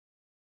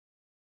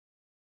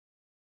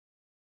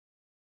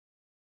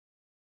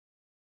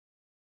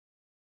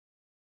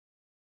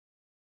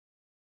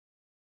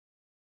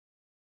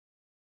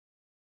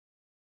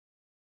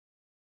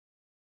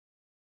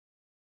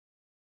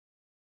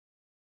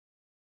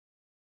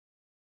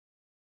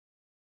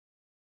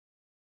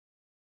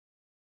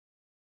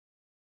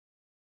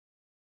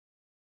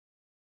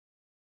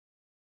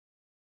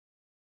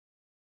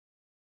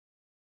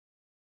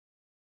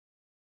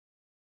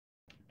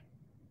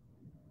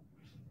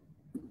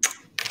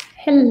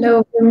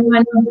Hello,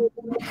 everyone.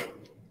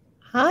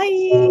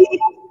 Hi.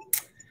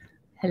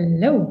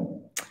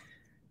 Hello.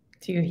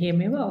 Do you hear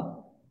me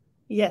well?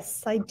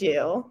 Yes, I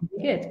do.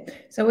 Good.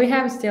 So we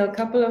have still a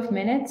couple of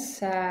minutes,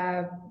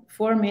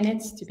 4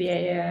 minutes to be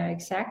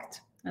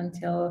exact,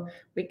 until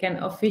we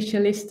can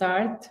officially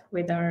start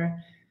with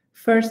our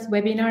first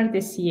webinar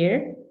this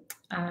year.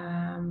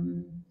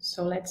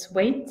 So let's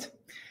wait.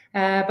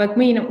 But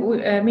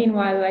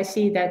meanwhile, I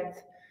see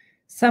that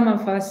some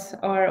of us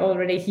are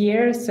already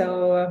here,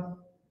 so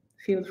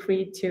feel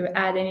free to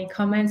add any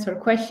comments or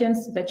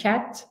questions to the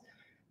chat.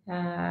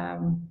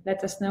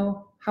 Let us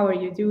know, how are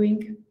you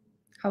doing?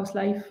 How's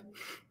life?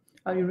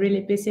 Are you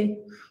really busy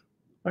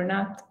or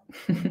not?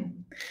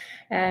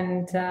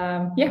 And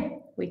yeah,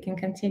 we can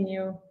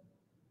continue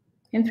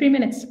in 3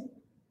 minutes.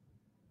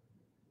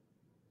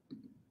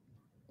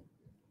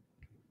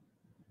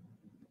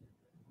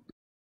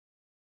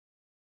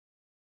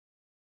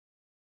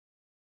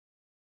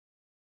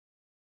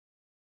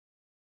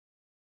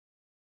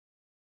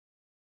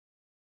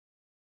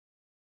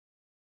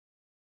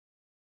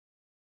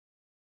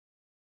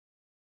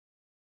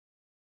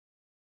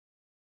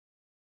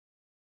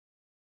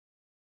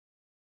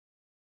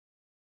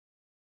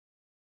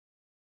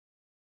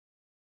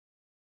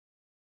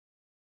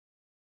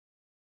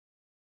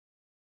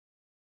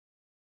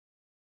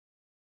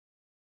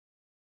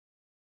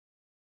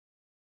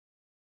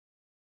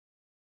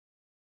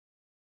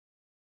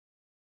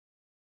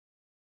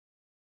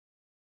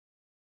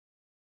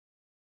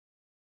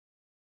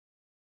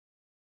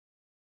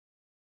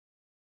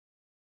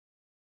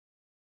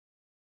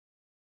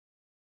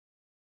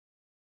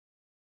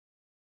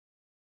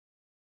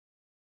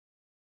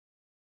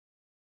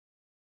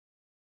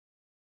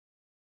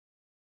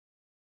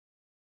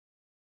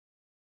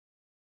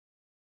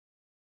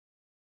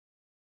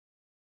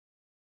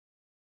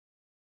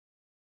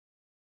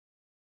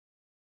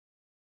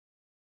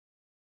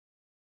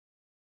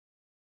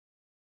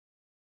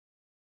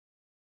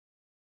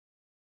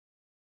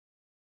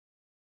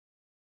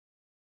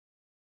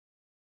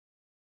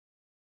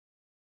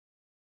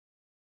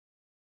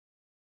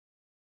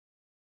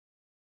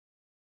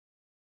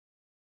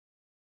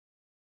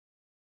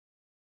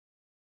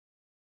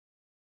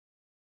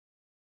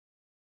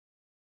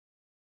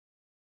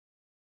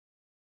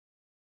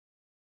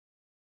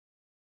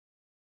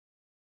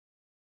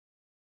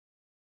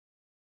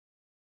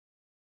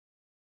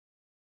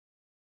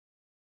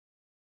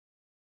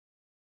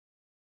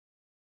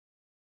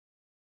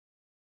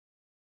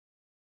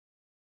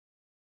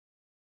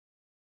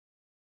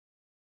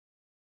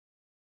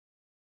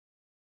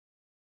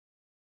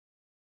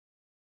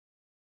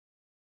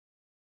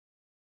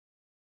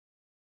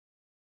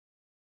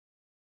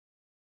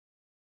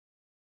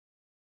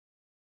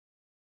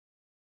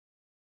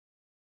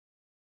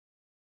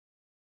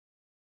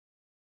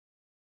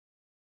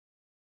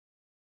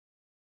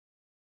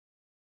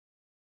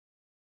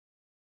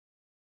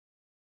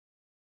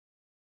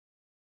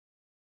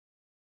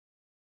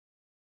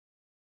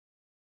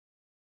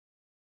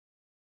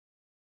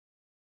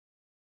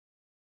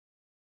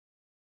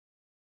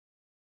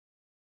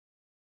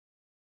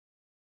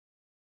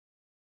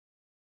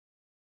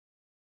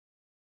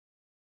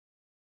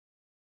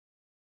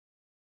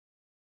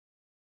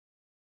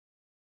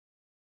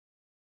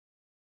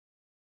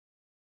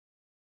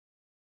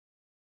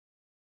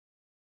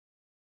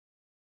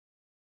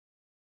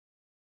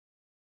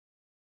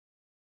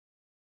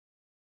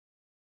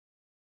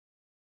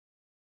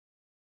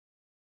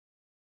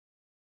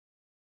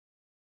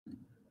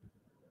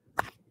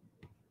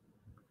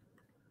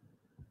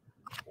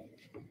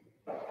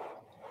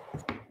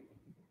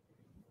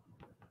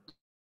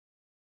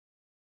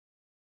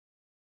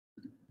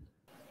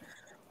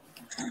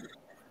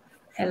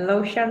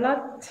 Hello,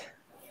 Charlotte.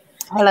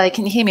 Hello,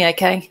 can you hear me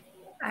okay?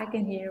 I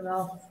can hear you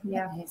well,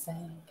 yeah.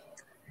 Amazing.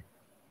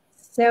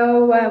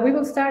 So we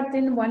will start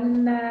in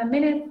 1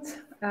 minute.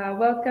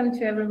 Welcome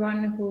to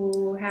everyone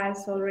who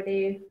has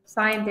already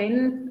signed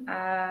in.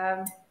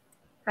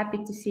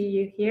 Happy to see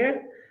you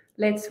here.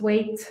 Let's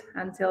wait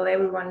until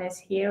everyone is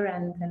here,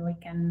 and then we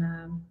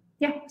can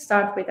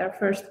start with our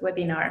first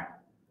webinar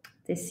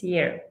this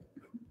year.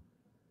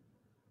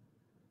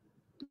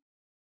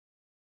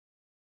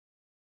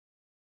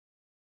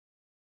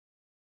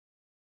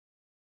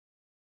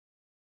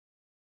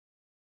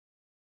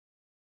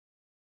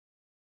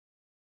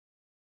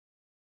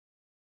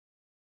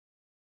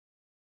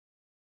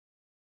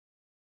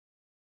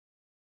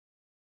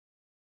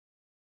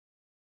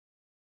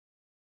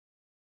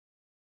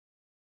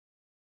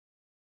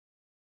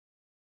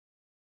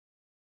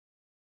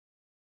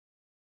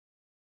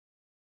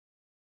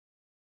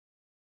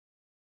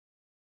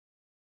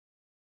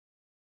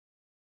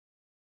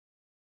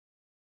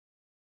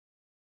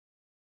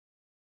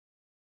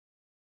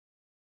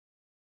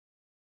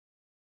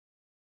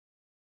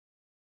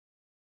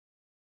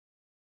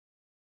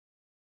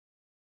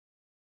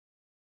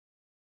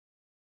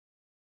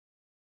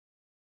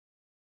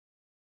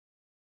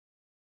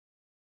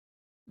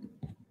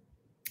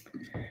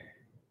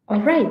 All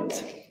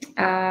right,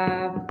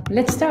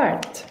 let's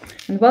start.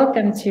 And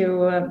welcome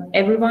to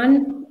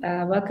everyone.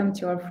 Welcome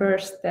to our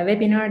first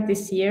webinar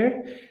this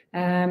year.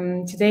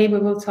 Today we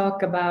will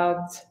talk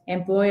about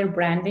employer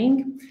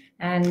branding.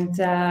 And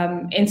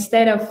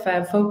instead of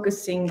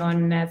focusing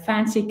on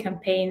fancy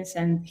campaigns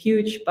and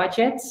huge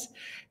budgets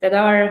that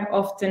are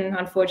often,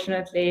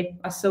 unfortunately,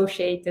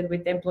 associated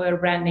with employer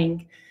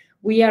branding,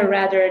 we are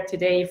rather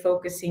today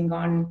focusing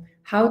on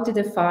how to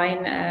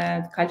define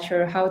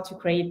culture, how to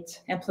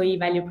create employee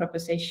value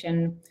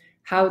proposition,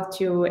 how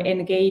to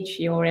engage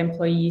your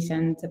employees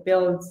and to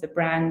build the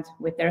brand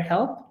with their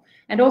help,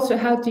 and also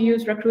how to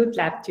use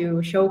RecruitLab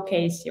to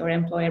showcase your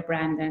employer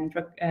brand and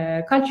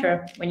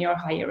culture when you're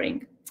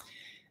hiring.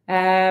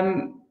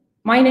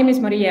 My name is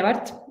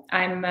Evart.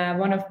 I'm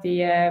one of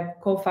the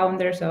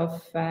co-founders of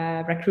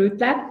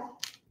RecruitLab.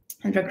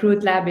 And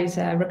RecruitLab is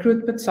a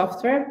recruitment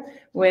software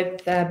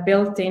with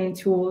built-in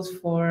tools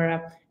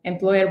for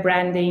employer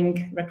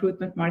branding,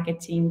 recruitment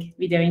marketing,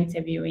 video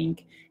interviewing,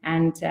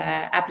 and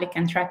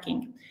applicant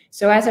tracking.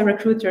 So as a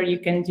recruiter, you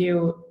can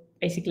do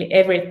basically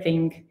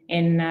everything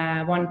in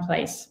one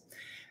place.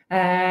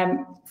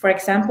 For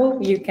example,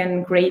 you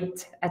can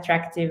create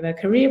attractive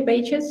career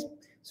pages,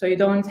 so you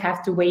don't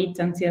have to wait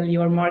until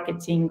your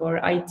marketing or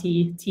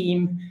IT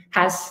team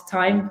has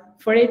time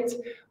for it,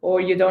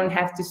 or you don't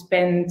have to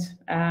spend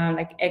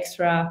like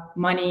extra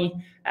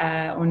money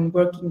on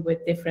working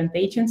with different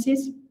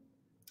agencies.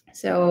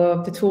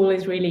 So the tool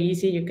is really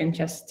easy. You can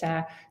just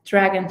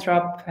drag and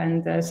drop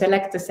and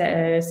select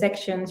the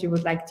sections you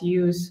would like to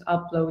use,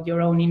 upload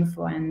your own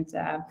info, and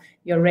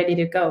you're ready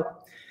to go.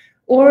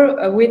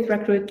 Or with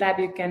RecruitLab,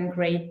 you can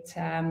create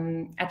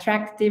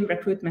attractive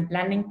recruitment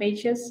landing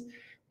pages.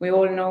 We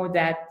all know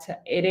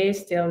that it is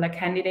still a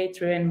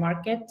candidate-driven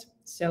market,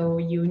 so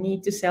you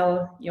need to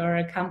sell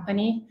your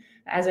company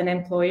as an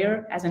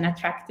employer, as an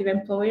attractive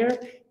employer,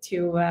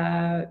 to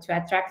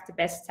attract the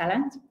best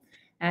talent.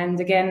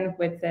 And again,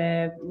 with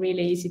a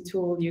really easy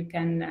tool, you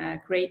can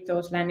create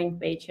those landing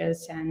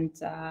pages and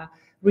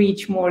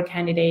reach more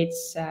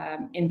candidates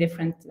in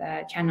different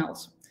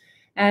channels.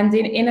 And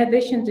in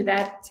addition to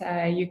that,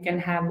 you can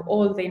have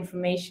all the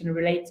information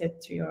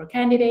related to your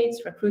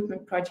candidates,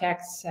 recruitment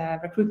projects,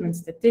 recruitment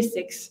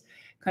statistics,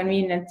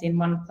 convenient in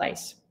one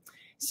place.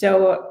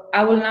 So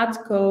I will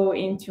not go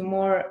into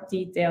more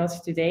details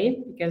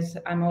today because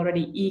I'm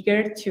already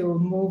eager to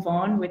move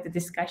on with the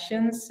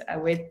discussions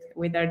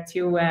with our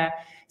two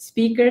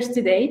speakers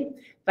today.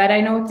 But I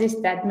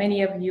noticed that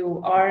many of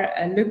you are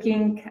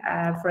looking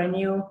for a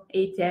new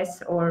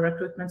ATS or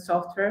recruitment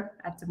software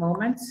at the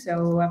moment.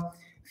 So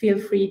feel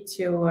free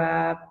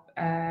to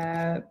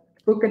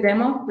book a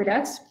demo with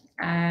us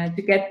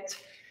to get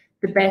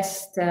the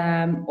best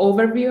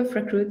overview of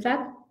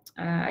RecruitLab.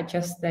 I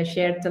just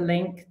shared the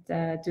link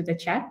to the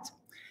chat.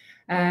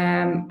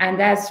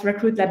 And as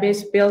RecruitLab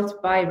is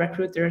built by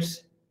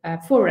recruiters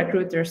for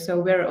recruiters, so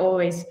we're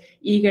always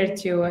eager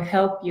to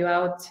help you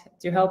out,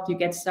 to help you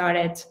get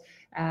started,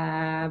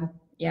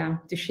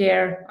 to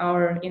share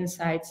our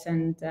insights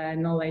and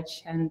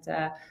knowledge, and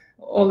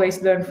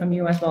always learn from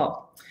you as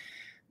well.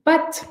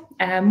 But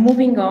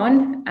moving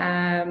on,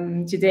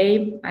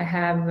 today I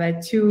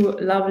have two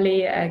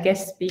lovely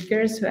guest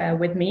speakers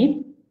with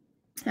me,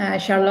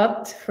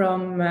 Charlotte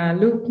from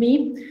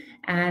LoopMe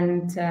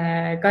and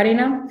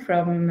Carina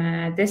from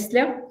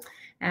Testlio.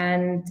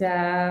 And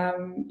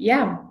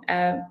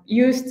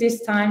use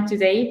this time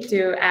today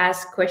to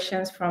ask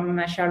questions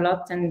from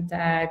Charlotte and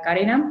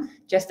Carina.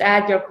 Just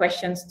add your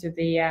questions to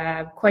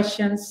the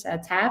questions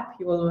tab.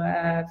 You will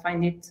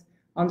find it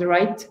on the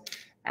right.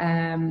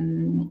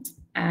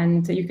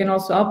 And you can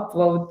also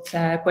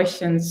upvote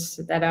questions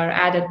that are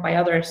added by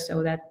others,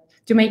 so that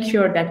to make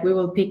sure that we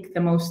will pick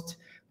the most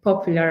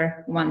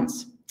popular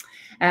ones.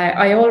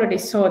 I already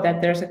saw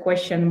that there's a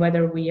question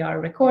whether we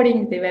are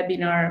recording the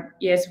webinar.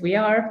 Yes, we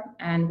are,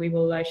 and we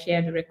will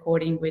share the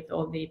recording with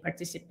all the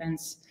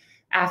participants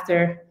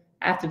after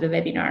the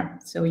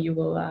webinar, so you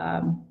will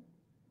have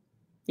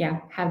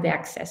the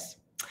access.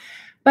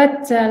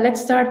 But let's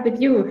start with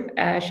you,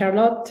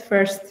 Charlotte.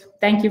 First,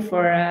 thank you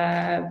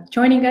for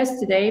joining us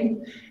today.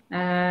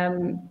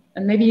 And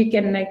maybe you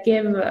can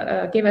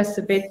give us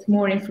a bit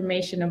more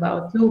information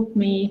about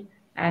LoopMe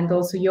and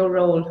also your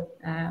role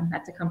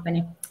at the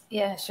company.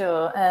 Yeah,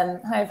 sure.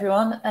 Hi,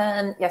 everyone.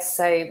 Yes,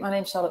 so my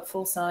name's Charlotte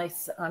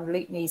Forsyth. I'm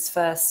LoopMe's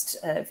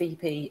first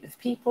VP of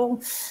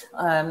People.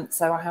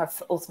 So I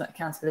have ultimate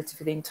accountability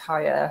for the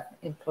entire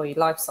employee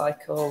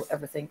lifecycle,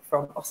 everything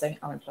from also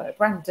our employer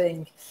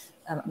branding,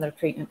 and the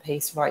recruitment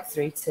piece right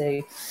through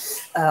to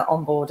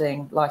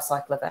onboarding,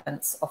 lifecycle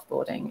events,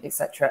 offboarding,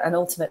 etc. And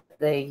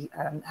ultimately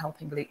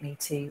helping LoopMe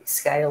to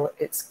scale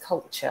its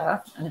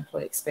culture and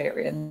employee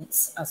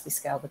experience as we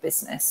scale the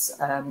business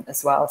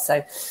as well.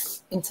 So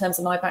in terms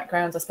of my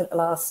background, I spent the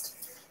last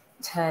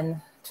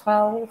 10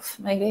 12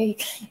 maybe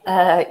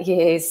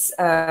years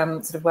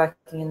sort of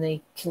working in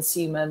the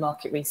consumer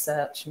market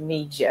research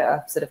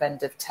media sort of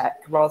end of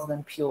tech rather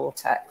than pure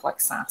tech like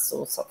SaaS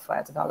or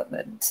software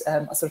development.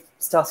 I sort of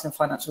started in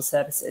financial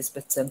services,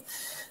 but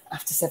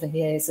after 7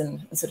 years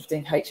and sort of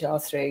doing HR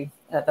through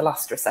the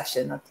last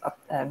recession,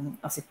 I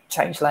sort of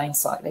changed lanes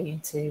slightly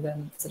into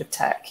sort of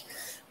tech.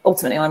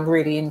 Ultimately, I'm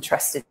really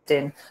interested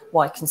in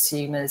why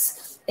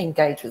consumers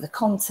engage with the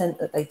content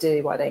that they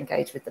do, why they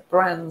engage with the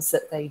brands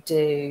that they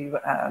do,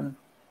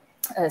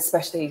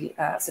 especially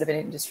sort of in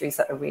industries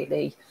that are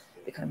really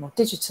becoming more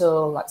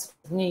digital, like sort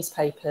of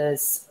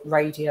newspapers,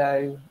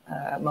 radio,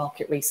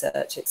 market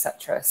research,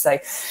 etc. So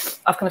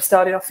I've kind of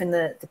started off in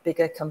the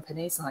bigger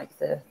companies like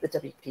the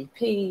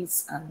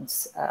WPPs and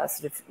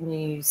sort of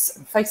news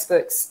and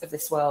Facebooks of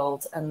this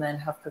world, and then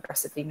have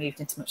progressively moved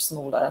into much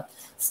smaller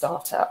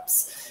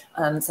startups.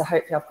 So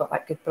hopefully I've got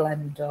that good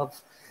blend of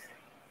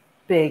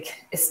big,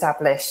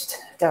 established,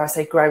 dare I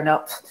say,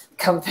 grown-up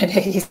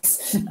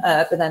companies,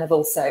 but then I've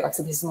also, like I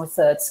said, this is my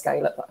third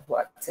scale-up that I've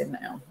worked in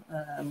now,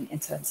 in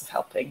terms of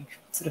helping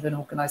sort of an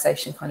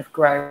organisation kind of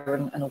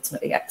grow and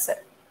ultimately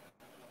exit.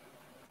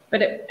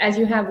 But as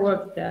you have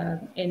worked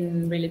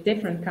in really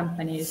different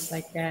companies,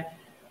 like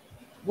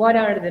what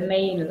are the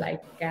main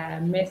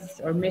myths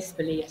or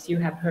misbeliefs you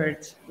have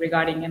heard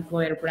regarding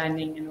employer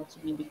branding and also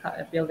maybe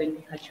building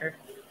the culture?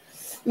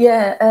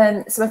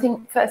 Yeah, so I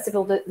think first of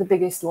all, the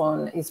biggest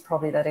one is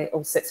probably that it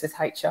all sits with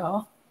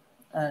HR.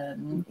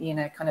 You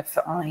know, kind of,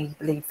 I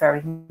believe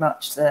very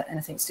much that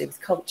anything to do with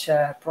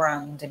culture,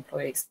 brand,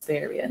 employee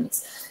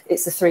experience,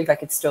 it's a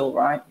three-legged stool,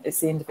 right?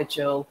 It's the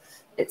individual,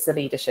 it's the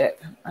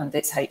leadership, and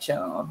it's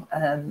HR.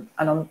 And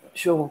I'm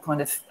sure we'll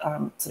kind of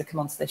sort of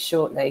come onto this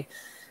shortly.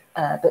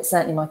 But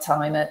certainly my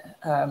time at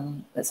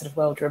sort of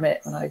World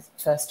Remit, when I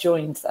first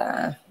joined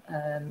there,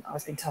 I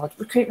was being told,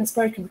 recruitment's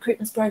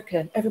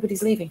broken,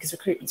 everybody's leaving because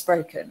recruitment's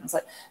broken. I was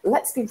like,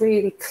 let's be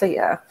really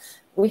clear.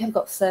 We have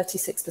got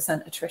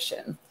 36%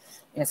 attrition.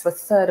 You know, so a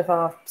third of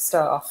our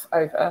staff,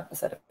 over a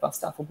third of our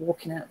staff are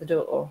walking out the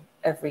door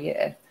every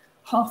year.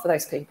 Half of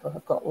those people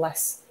have got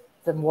less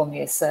than 1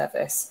 year's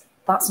service.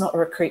 That's not a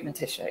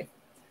recruitment issue.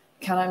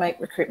 Can I make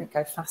recruitment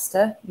go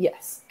faster?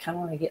 Yes. Can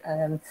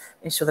I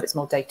ensure that it's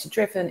more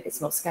data-driven,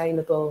 it's more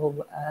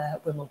scalable,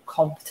 we're more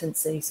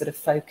competency sort of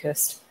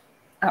focused?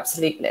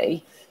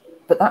 Absolutely.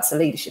 But that's a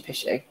leadership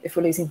issue. If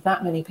we're losing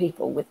that many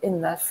people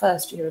within their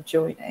first year of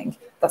joining,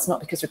 that's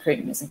not because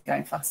recruitment isn't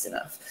going fast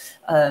enough.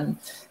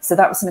 So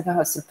that was something I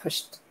was sort of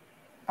pushed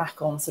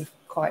back on sort of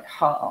quite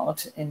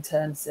hard in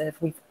terms of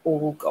we've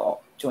all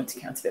got joint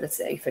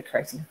accountability for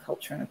creating a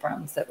culture and a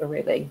brand that we're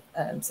really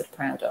sort of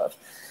proud of.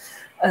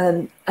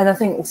 And I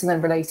think also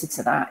then related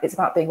to that, it's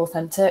about being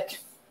authentic.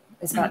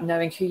 It's about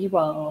knowing who you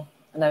are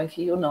and knowing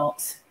who you're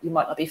not. You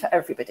might not be for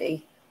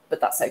everybody,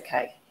 but that's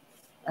okay.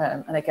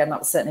 And again, that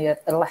was certainly a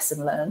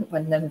lesson learned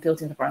when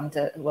building the brand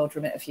at World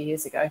Remit a few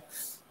years ago.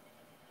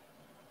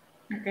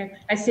 Okay,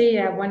 I see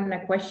one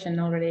question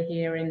already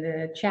here in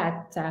the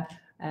chat.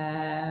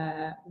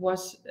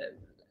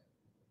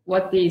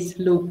 What is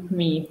Loop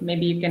Me?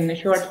 Maybe you can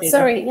shortly.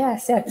 Sorry,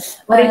 yes, yeah.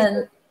 What is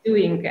it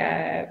doing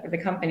for the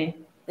company?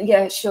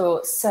 Yeah,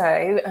 sure.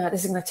 So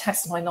this is going to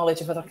test my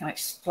knowledge of whether I can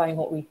explain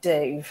what we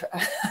do,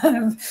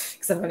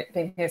 because I've only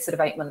been here sort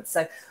of 8 months.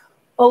 So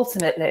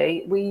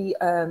ultimately, we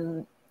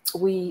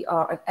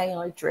are an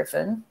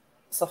AI-driven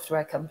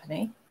software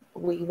company.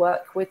 We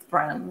work with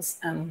brands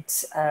and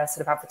sort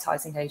of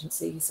advertising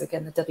agencies, so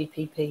again, the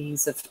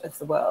WPPs of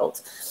the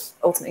world,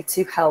 ultimately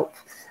to help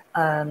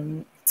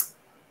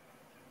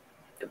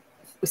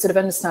we sort of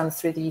understand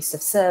through the use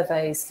of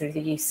surveys, through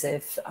the use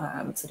of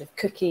sort of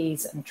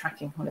cookies and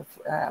tracking kind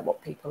of what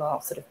people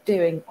are sort of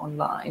doing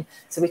online.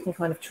 So we can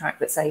kind of track,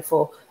 let's say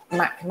for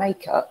MAC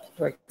makeup,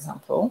 for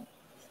example,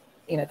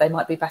 you know, they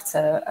might be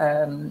better,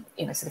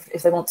 you know, sort of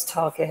if they want to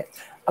target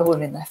a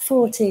woman in their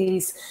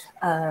 40s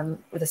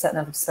with a certain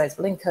level of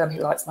disposable income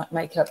who likes MAC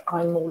makeup,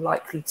 I'm more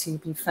likely to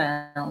be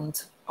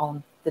found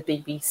on the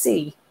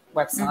BBC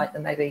website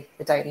than maybe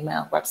the Daily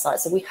Mail website.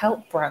 So we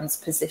help brands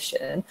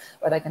position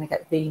where they're going to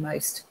get the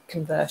most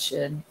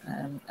conversion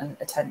and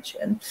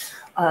attention.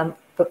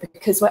 But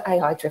because we're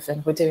AI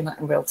driven, we're doing that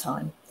in real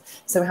time.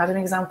 So we had an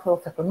example a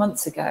couple of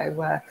months ago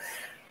where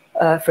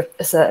for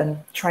a certain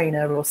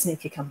trainer or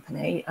sneaker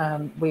company,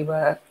 we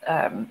were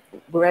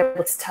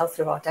able to tell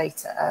through our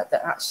data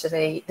that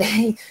actually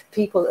the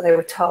people that they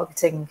were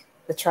targeting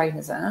the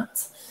trainers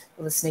at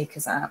or the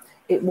sneakers at,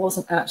 it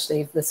wasn't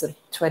actually the sort of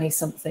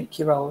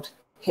 20-something-year-old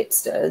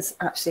hipsters.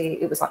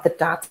 Actually, it was like the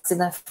dads in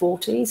their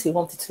 40s who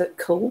wanted to look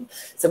cool.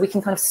 So we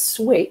can kind of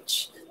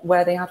switch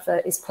where the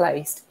advert is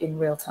placed in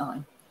real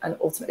time and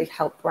ultimately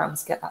help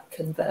brands get that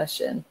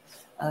conversion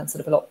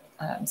sort of a lot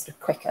sort of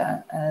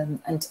quicker.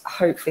 And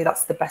hopefully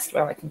that's the best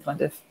way I can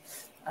kind of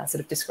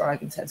sort of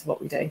describe in terms of what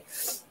we do.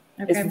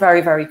 Okay. It's very,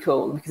 very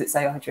cool because it's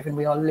AI driven.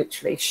 We are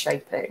literally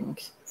shaping,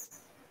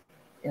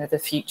 you know, the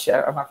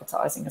future of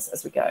advertising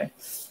as we go.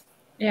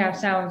 Yeah,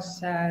 sounds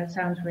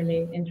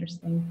really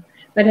interesting.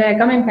 But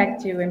coming back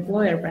to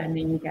employer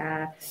branding,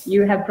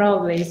 you have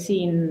probably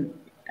seen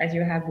as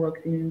you have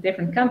worked in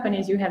different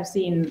companies, you have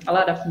seen a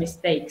lot of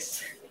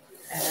mistakes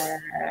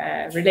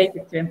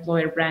related to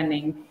employer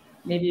branding.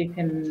 Maybe you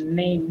can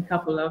name a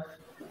couple of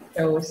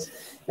those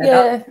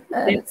that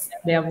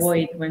they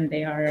avoid when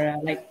they are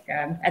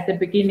at the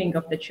beginning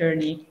of the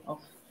journey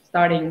of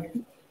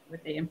starting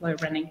with the employer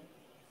branding.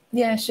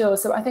 Yeah, sure.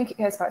 So I think it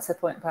goes back to the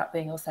point about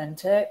being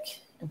authentic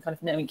and kind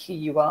of knowing who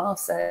you are.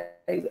 So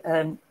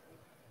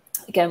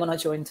again, when I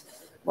joined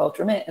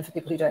WorldRemit, and for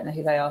people who don't know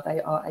who they are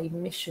a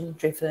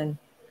mission-driven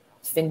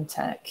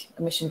fintech,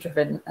 a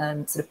mission-driven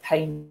sort of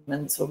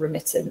payments or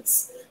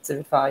remittance sort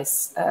of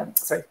advice,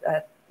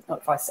 not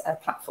advice,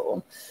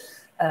 platform,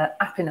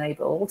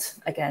 app-enabled,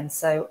 again,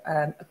 so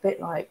a bit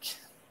like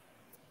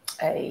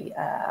a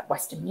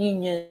Western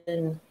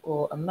Union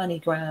or a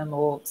MoneyGram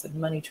or sort of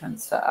money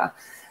transfer.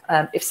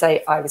 If,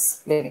 say, I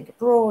was living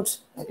abroad,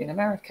 maybe in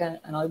America,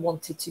 and I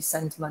wanted to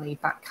send money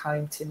back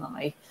home to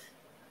my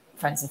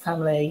friends and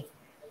family,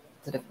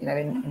 sort of,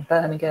 in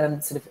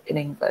Birmingham, sort of in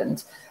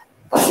England,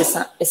 that's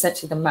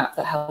essentially the map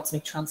that helps me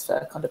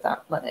transfer kind of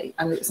that money.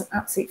 And it was an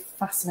absolutely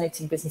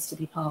fascinating business to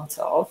be part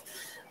of,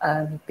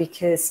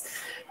 because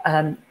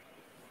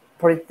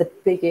probably the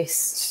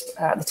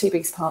two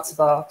biggest parts of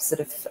our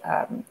sort of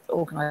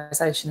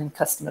organisation and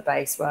customer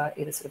base were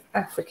either sort of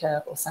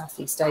Africa or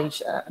Southeast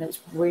Asia. And it was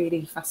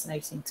really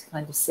fascinating to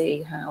kind of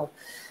see how,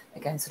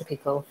 again, sort of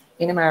people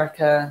in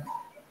America,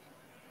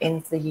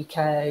 in the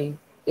UK,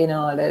 in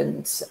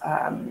Ireland,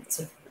 sort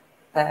of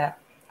their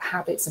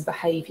habits and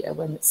behaviour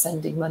when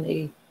sending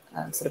money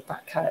sort of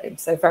back home.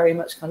 So very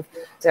much kind of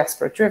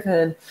diaspora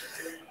driven,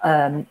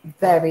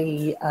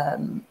 very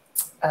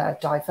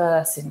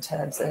diverse in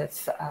terms of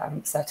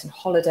certain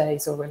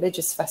holidays or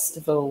religious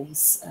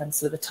festivals and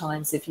sort of the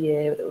times of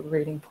year that were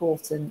really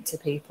important to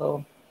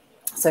people.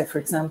 So, for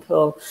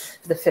example,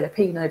 for the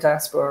Filipino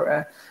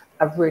diaspora,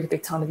 a really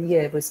big time of the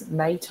year was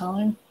May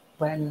time,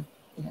 when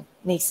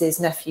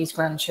nieces, nephews,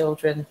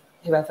 grandchildren,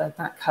 whoever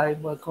back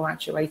home were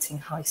graduating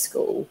high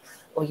school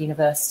or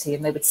university,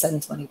 and they would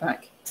send money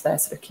back to their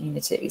sort of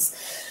communities.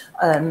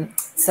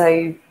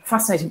 So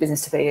fascinating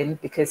business to be in,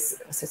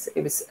 because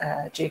it was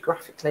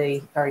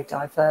geographically very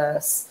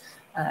diverse.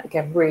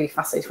 Again, really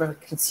fascinating from a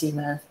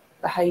consumer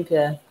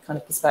behaviour kind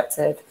of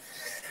perspective,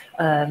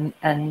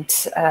 and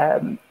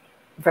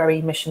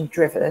very mission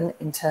driven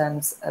in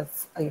terms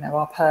of,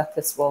 our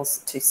purpose was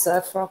to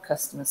serve for our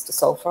customers, to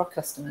solve for our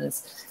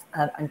customers,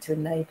 and to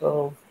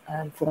enable,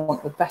 for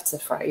want of a better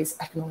phrase,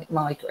 economic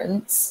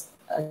migrants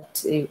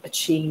to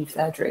achieve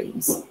their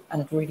dreams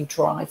and really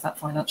drive that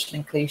financial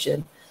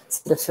inclusion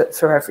sort of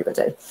for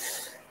everybody.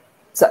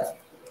 So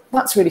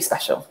that's really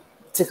special,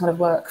 to kind of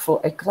work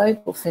for a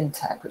global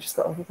fintech which has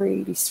got a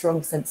really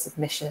strong sense of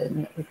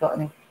mission. We've got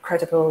an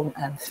incredible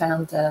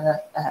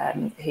founder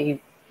who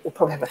will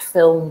probably have a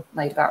film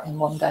made about him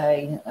one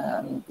day.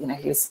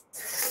 He was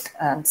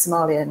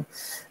Somalian,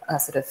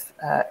 sort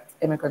of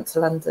immigrant to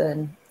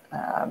London,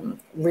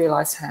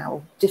 realised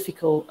how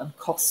difficult and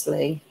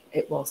costly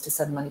it was to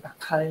send money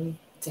back home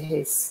to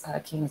his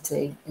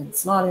community in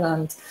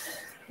Somaliland,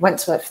 went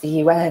to work for the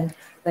UN,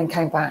 then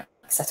came back,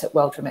 set up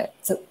WorldRemit.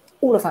 So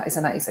all of that is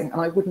amazing,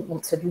 and I wouldn't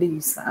want to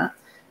lose that.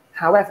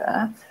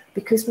 However,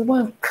 because we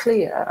weren't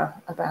clear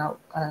about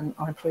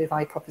our employee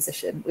value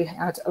proposition, we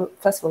had,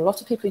 first of all, a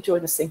lot of people who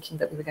joined us thinking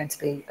that we were going to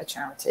be a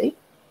charity,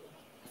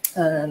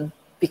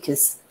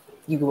 because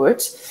you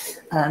would,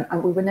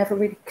 and we were never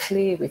really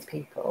clear with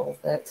people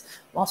that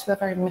whilst we're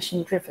very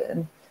mission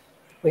driven,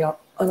 we are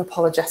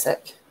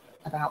unapologetic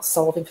about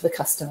solving for the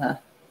customer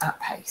at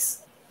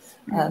pace.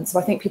 So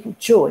I think people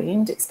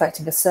joined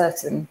expecting a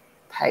certain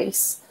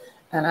pace,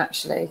 and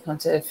actually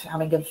kind of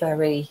having a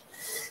very,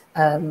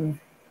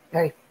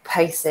 very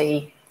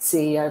pacey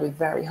CEO with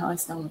very high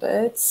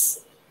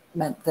standards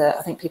meant that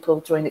I think people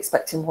joined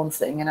expecting one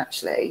thing, and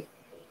actually,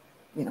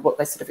 what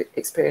they sort of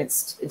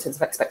experienced in terms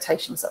of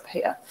expectations up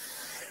here.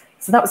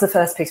 So that was the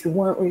first piece. We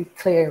weren't really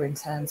clear in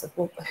terms of,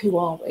 well, who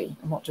are we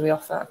and what do we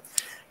offer?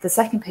 The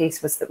second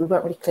piece was that we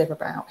weren't really clear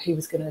about who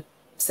was going to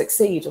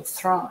succeed or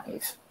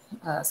thrive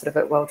sort of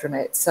at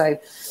WorldRemit. So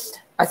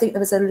I think there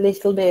was a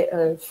little bit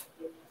of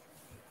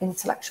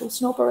intellectual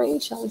snobbery,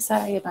 shall we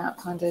say, about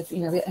kind of,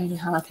 we only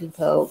hire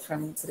people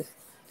from sort of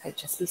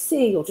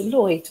HSBC or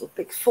Deloitte or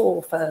Big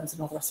Four firms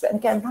and all the rest of it. And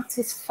again, that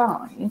is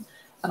fine.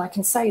 And I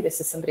can say this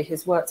as somebody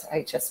who's worked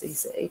at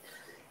HSBC.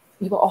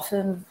 You were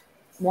often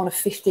one of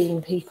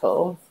 15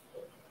 people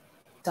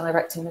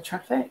directing the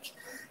traffic.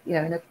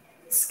 In a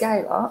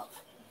scale up,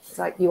 it's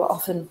like you are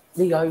often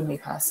the only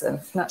person,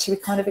 and actually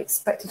we kind of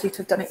expected you to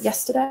have done it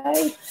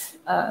yesterday.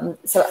 And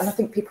I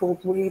think people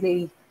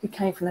really, who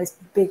came from those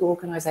big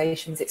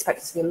organisations,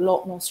 expected to be a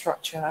lot more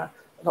structure,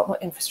 a lot more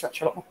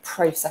infrastructure, a lot more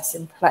process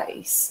in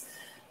place.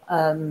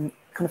 Kind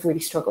of really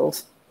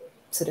struggled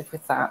sort of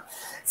with that.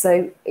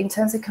 So in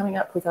terms of coming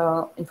up with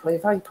our employee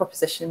value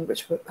proposition,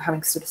 which we're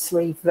having sort of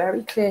three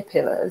very clear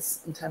pillars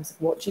in terms of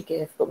what you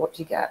give, but what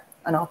you get.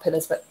 And our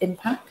pillars were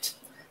impact,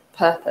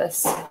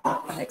 purpose,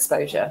 and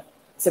exposure.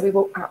 So we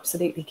will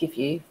absolutely give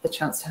you the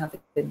chance to have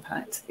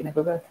impact. We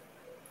were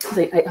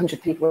the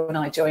 800 people when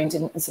I joined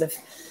in sort of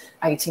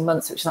 18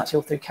 months, which is actually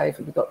all through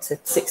COVID, we got to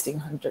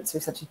 1,600, so we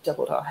essentially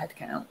doubled our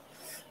headcount.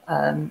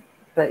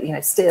 But, you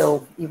know,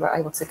 still you were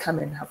able to come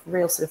in and have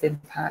real sort of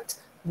impact,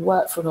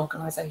 work for an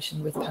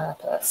organisation with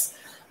purpose,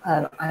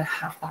 and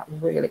have that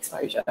real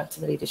exposure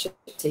to the leadership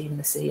team,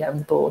 the CEO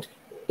and the board,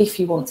 if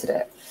you wanted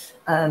it.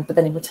 But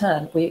then in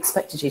return, we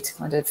expected you to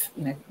kind of,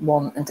 you know,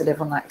 want and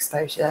deliver on that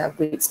exposure.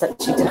 We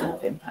expect you to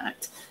have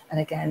impact. And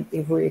again,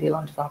 be really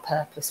aligned with our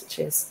purpose, which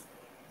is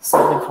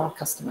solving for our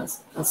customers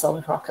and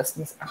solving for our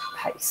customers at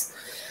pace.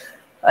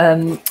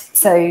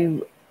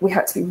 So we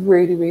had to be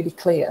really, really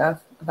clear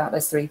about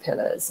those 3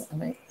 pillars. I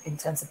mean, in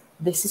terms of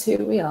this is who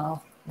we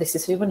are, this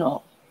is who we're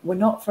not. We're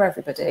not for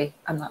everybody,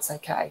 and that's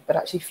okay. But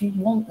actually, if you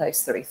want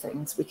those 3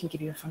 things, we can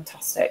give you a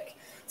fantastic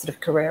sort of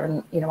career.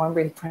 And, you know, I'm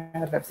really proud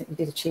of everything we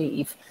did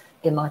achieve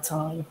in my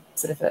time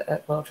sort of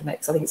at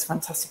Recruitment. I think it's a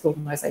fantastic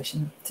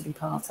organisation to be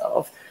part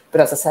of. But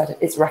as I said,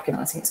 it's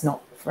recognising it's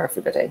not for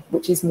everybody,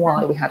 which is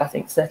why we had, I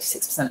think,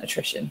 36%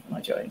 attrition when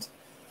I joined.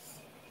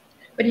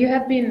 But you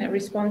have been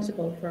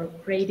responsible for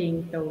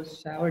creating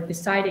those or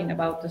deciding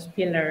about those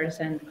pillars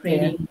and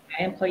creating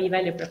employee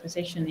value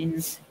proposition in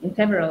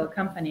several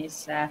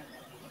companies.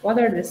 What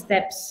are the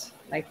steps,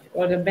 like,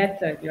 or the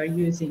method you're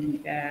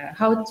using,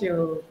 how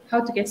to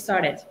get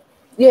started?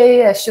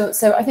 Yeah, sure.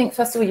 So I think,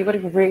 first of all, you've got to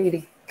be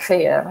really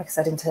clear, like I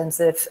said, in terms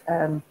of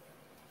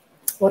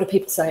what are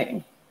people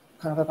saying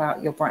kind of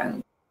about your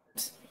brand.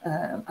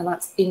 And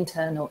that's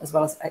internal as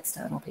well as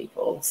external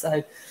people.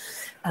 So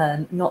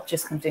not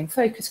just kind of doing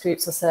focus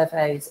groups or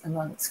surveys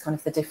amongst kind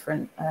of the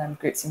different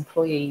groups of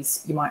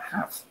employees you might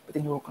have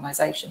within your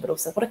organisation, but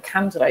also what are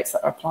candidates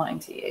that are applying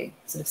to you,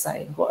 sort of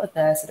saying, what are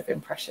their sort of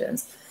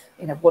impressions?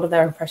 You know, what are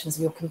their impressions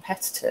of your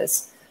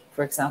competitors,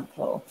 for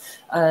example?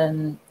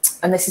 And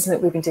this is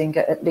something we've been doing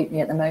at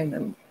LeapMe at the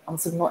moment. I'm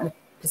sort of not in a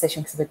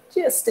position because we're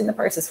just in the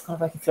process of kind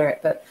of working through it,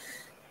 but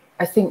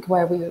I think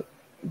where we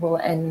will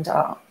end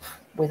up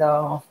with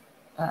our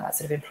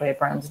sort of employer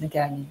brand, and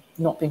again,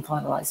 not being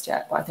finalised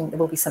yet, but I think there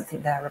will be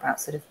something there about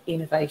sort of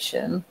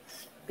innovation,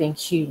 being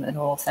human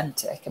or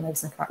authentic, and maybe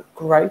something about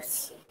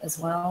growth as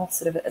well,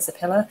 sort of as a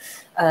pillar,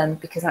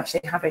 because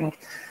actually having,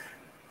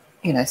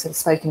 you know, sort of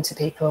spoken to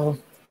people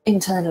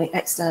internally,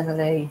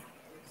 externally,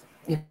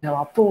 you know,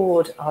 our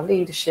board, our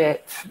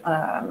leadership,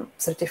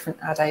 sort of different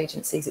ad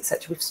agencies,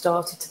 etc., we've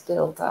started to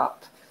build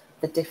up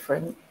the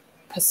different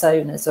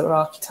personas or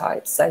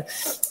archetypes. So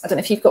I don't know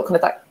if you've got kind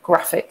of that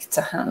graphic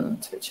to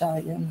hand, which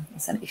I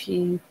sent if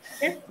you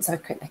let's have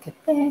a quick look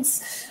at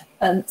this.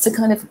 So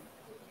kind of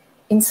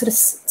in sort of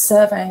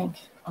surveying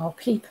our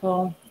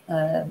people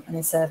and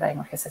in surveying,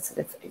 like I said, sort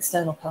of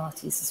external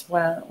parties as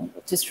well,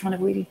 just trying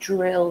to really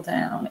drill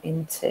down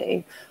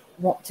into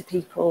what do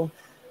people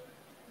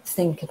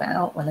think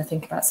about when they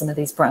think about some of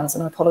these brands.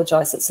 And I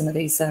apologise that some of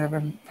these are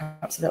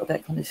perhaps a little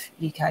bit kind of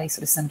UK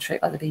sort of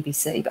centric, like the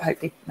BBC, but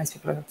hopefully most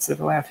people are sort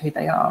of aware of who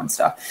they are and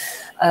stuff.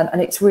 And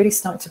it's really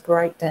starting to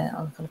break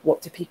down kind of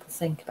what do people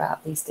think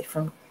about these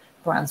different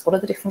brands? What are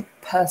the different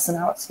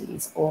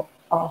personalities or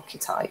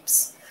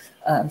archetypes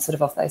sort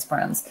of those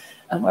brands?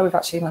 And where we've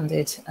actually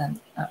landed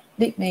at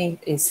LeapMe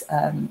is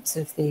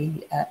sort of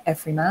the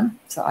everyman,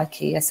 so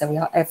IKEA. So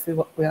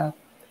we are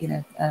you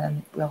know,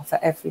 we offer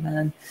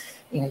everyman.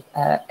 You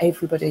know,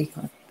 everybody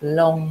kind of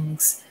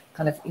belongs,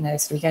 kind of, you know,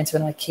 so we go into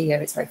an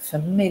IKEA, it's very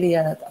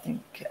familiar. I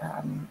think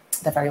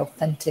they're very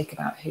authentic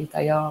about who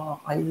they are.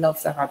 I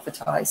love their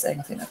advertising.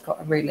 I think they've got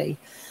a really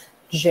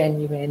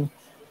genuine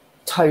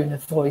tone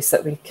of voice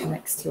that really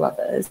connects to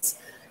others.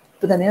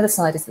 But then the other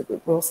side is that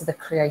we're also the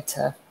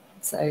creator.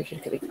 So if you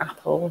look at the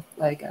Apple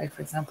logo,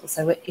 for example,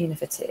 so we're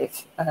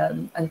innovative.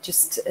 And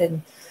just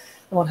on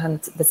the one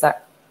hand, there's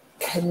that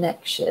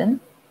connection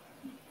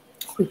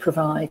we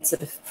provide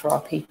sort of for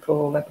our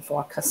people and for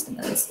our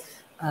customers.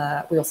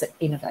 We also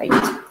innovate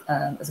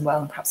as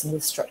well, and perhaps some of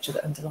the structure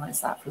that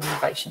underlies that from an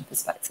innovation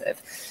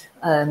perspective.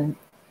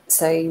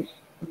 So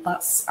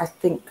that's, I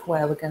think,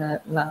 where we're going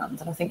to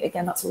land. And I think,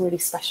 again, that's a really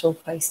special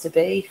place to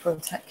be for a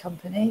tech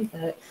company,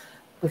 that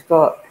we've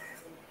got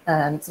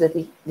sort of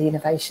the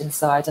innovation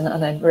side. And I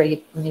know,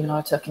 Marie, when you and I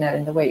were talking earlier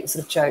in the week,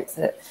 sort of joked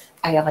that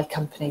AI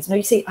companies, you know,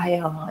 you see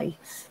AI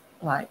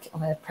like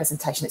on a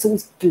presentation, it's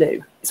always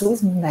blue, it's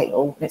always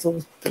male, and it's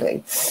always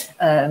blue.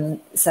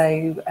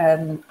 So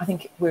I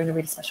think we're in a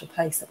really special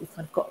place that we've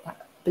kind of got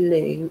that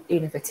blue,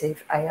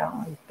 innovative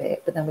AI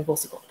bit, but then we've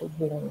also got the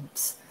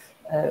warmth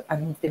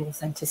and the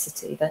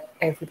authenticity that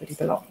everybody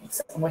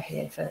belongs, and we're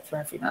here for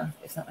everyone,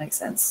 if that makes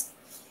sense.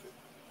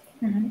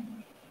 Mm-hmm.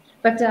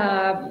 But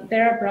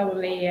there are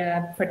probably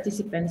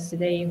participants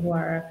today who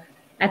are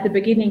at the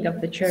beginning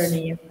of the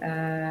journey.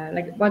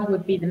 Like, what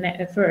would be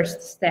the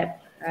first step?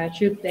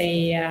 Should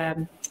they,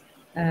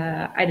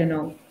 I don't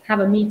know, have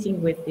a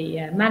meeting with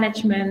the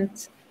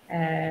management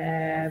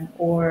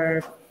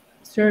or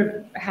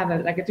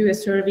do a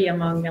survey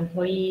among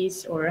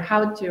employees, or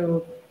how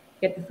to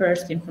get the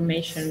first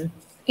information?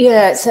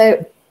 Yeah,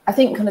 so I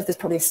think kind of there's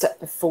probably a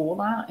step before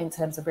that in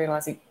terms of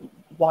realising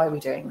why we're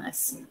doing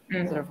this,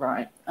 sort of,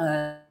 right.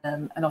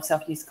 And obviously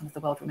I've used kind of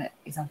the World Remit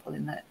example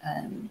in that,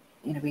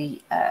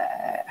 we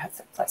had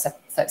like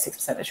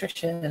 36%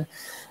 attrition,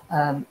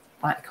 and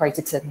that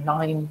equated to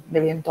 $9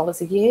 million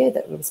a year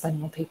that we were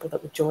spending on people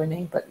that were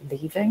joining but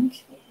leaving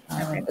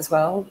as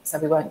well. So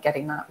we weren't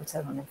getting that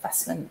return on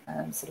investment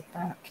sort of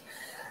back.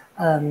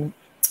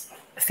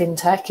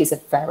 Fintech is a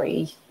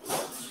very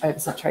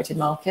oversaturated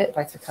market,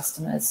 both for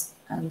customers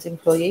and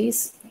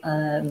employees.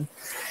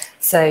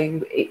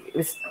 So it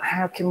was,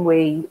 how can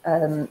we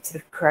sort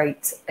of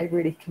create a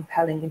really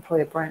compelling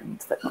employer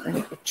brand that not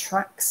only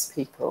attracts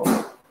people,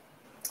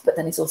 but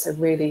then is also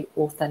really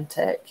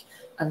authentic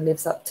and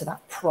lives up to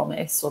that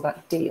promise or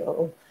that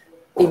deal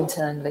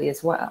internally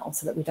as well,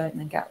 so that we don't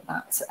then get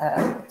that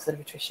sort of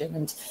attrition.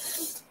 And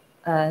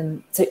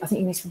so I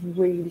think you need to be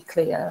really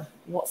clear,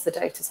 what's the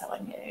data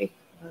telling you?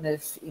 Kind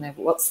of,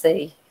 what's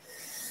the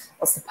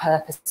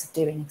purpose of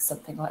doing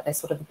something like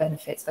this? What are the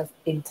benefits both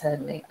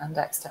internally and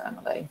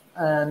externally?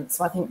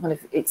 So I think kind of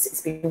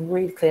it's being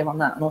really clear on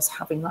that, and also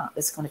having that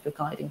as kind of your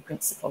guiding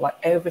principle. Like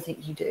everything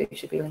you do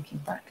should be linking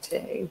back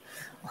to,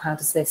 well, how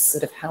does this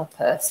sort of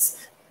help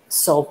us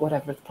solve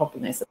whatever the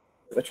problem is that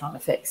we're trying to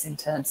fix, in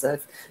terms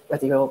of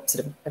whether you're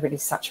sort of a really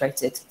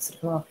saturated sort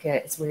of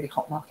market, it's a really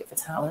hot market for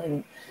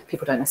talent,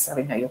 people don't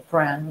necessarily know your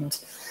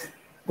brand.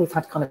 We've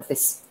had kind of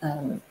this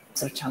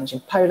sort of challenge in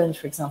Poland,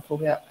 for example.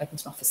 We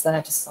opened an office there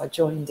just as I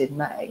joined in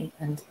May,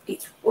 and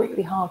it's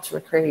really hard to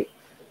recruit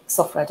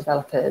software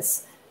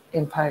developers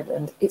in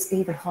Poland. It's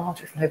even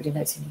harder if nobody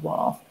knows who you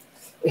are.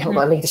 We haven't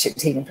got a leadership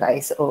team in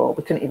place, or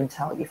we couldn't even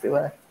tell you if we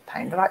were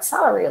paying the right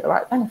salary or the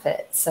right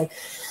benefits. So,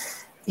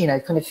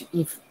 kind of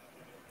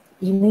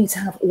you need to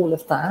have all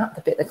of that,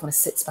 the bit that kind of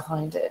sits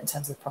behind it in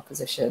terms of the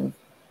proposition,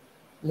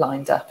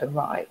 lined up and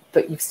right,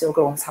 but you've still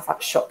got to almost have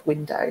that shop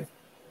window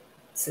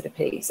sort of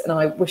piece. And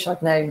I wish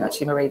I'd known,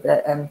 actually, Marie,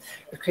 that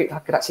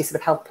RecruitLab could actually sort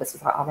of help us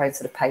with like our own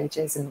sort of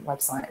pages and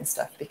website and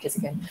stuff, because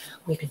again,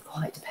 we've been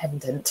quite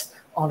dependent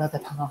on other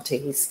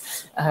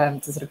parties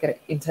to sort of get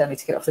it internally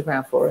to get it off the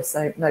ground for us.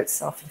 So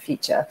notes are for the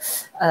future.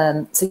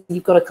 So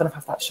you've got to kind of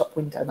have that shop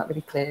window and that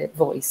really clear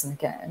voice. And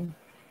again,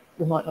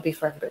 we might not be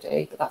for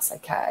everybody, but that's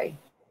okay.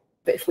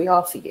 But if we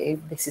are for you,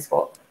 this is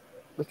what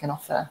we can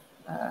offer.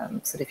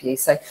 Sort of you.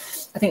 So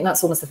I think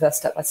that's almost the first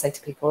step I'd say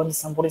to people: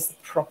 understand what is the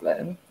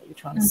problem that you're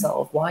trying to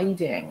solve, why are you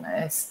doing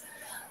this,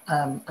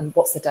 and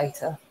what's the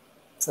data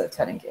sort of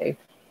telling you.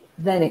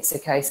 Then it's a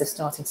case of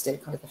starting to do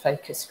kind of the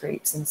focus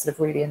groups and sort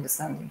of really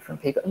understanding from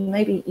people. And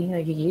maybe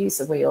you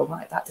use a wheel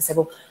like that to say,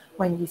 well,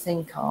 when you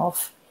think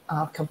of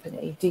our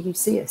company, do you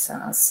see us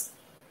as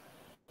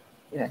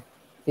the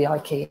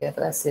IKEA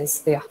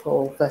versus the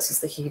Apple versus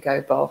the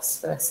Hugo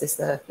Boss versus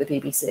the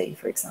BBC,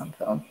 for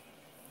example?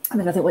 I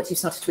mean, I think once you've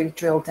started to really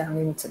drill down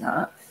into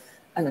that,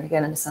 and then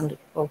again understand,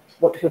 well,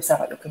 what do people say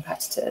about your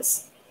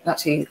competitors? And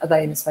actually, are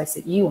they in the space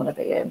that you want to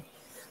be in?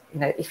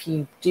 If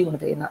you do want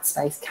to be in that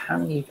space,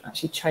 can you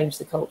actually change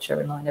the culture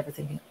and line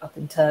everything up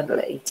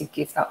internally to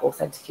give that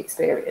authentic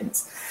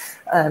experience?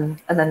 And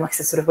then, like I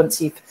said, sort of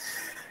once you've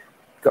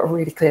got a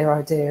really clear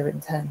idea in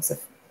terms of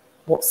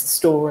what's the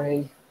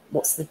story,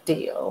 what's the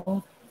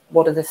deal,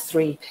 what are the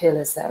three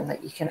pillars then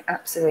that you can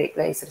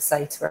absolutely sort of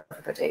say to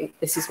everybody,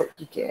 this is what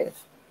you give,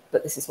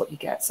 but this is what you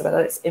get. So whether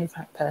it's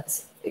impact,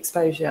 purpose,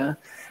 exposure,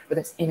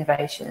 whether it's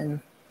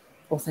innovation,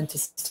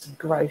 authenticity,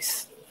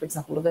 growth, for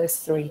example, all of those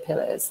three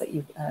pillars that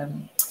you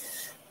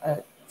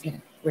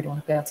really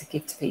want to be able to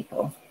give to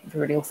people, be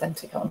really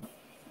authentic on.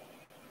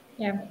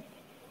 Yeah.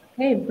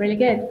 Okay, really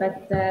good.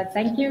 But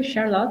thank you,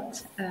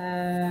 Charlotte.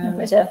 My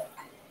pleasure.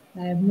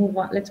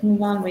 Let's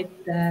move on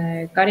with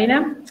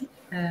Carina.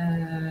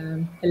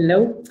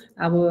 Hello.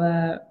 I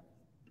will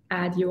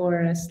add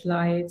your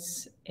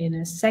slides in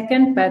a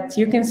second, but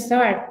you can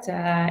start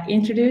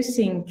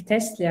introducing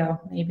Testlio,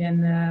 maybe,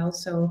 and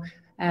also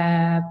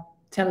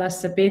tell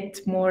us a bit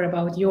more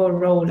about your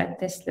role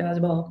at Testlio as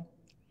well.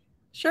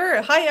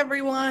 Sure. Hi,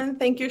 everyone.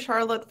 Thank you,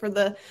 Charlotte, for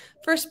the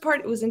first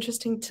part. It was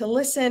interesting to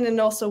listen. And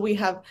also we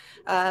have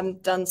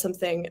done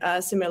something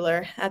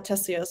similar at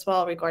Testlio as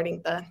well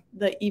regarding the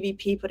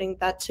EVP, putting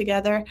that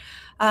together.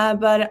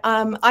 But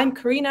I'm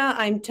Carina.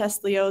 I'm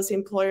Testlio's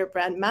employer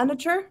brand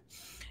manager.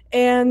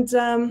 And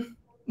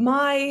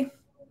my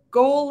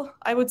goal,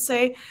 I would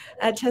say,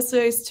 at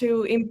Testlio is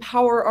to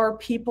empower our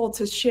people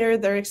to share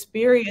their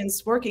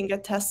experience working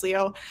at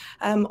Testlio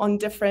on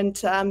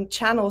different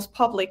channels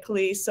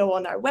publicly. So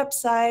on our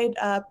website,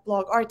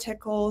 blog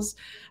articles,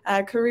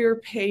 career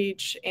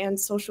page, and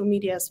social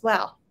media as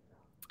well.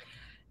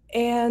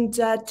 And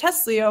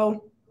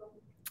Testlio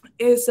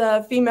is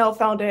a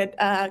female-founded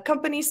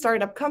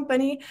startup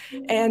company,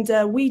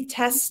 and we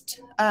test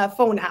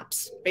phone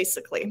apps,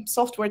 basically,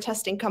 software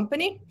testing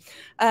company.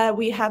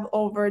 We have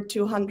over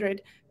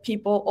 200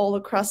 people all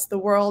across the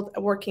world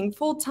working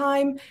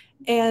full-time,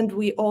 and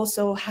we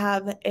also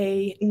have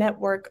a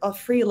network of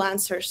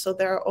freelancers, so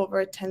there are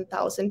over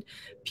 10,000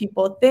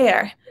 people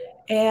there.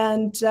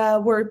 And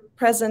we're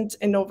present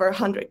in over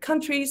 100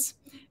 countries,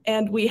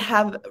 And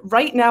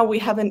right now we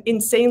have an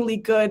insanely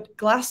good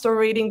Glassdoor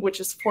rating, which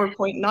is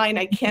 4.9.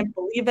 I can't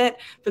believe it,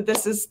 but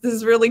this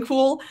is really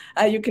cool.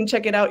 You can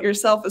check it out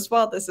yourself as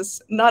well. This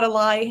is not a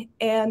lie.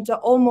 And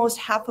almost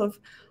half of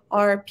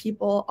our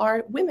people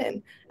are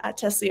women at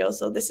Testlio,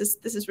 so this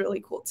is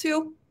really cool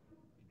too.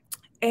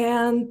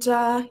 And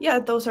yeah,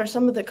 those are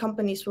some of the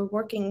companies we're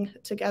working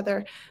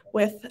together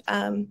with.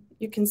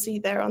 You can see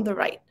there on the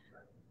right.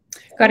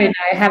 Carina,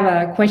 I have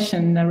a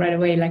question right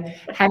away. Like,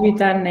 have you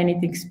done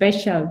anything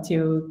special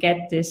to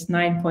get this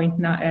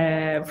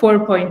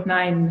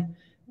 4.9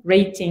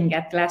 rating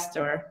at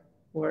Glassdoor?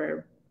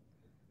 Or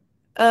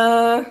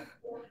I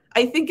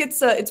think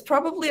it's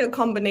probably a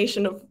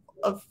combination of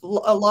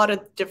a lot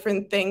of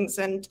different things,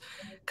 and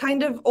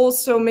kind of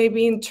also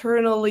maybe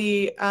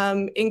internally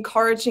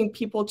encouraging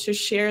people to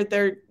share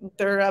their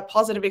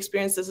positive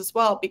experiences as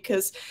well,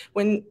 because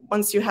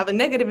once you have a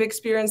negative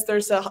experience,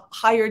 there's a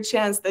higher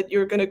chance that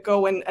you're going to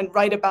go and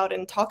write about it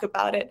and talk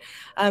about it.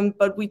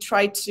 But we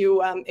try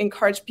to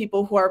encourage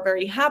people who are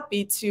very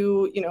happy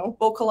to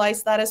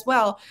vocalize that as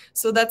well.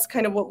 So that's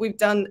kind of what we've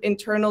done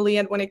internally.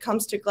 And when it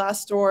comes to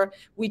Glassdoor,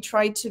 we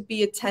try to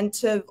be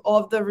attentive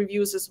of the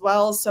reviews as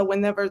well. So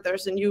whenever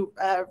there's a new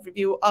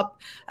review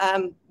up,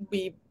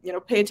 we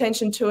pay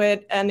attention to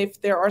it, and if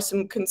there are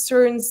some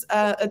concerns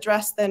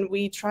addressed, then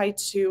we try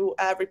to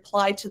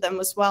reply to them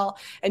as well.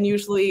 And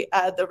usually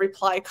the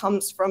reply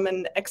comes from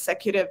an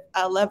executive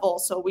level,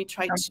 so we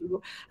try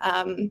to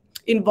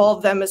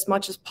involve them as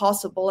much as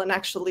possible and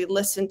actually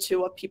listen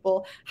to what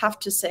people have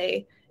to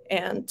say,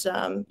 and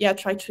yeah,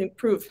 try to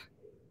improve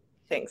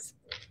things.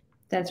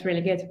 That's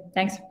really good.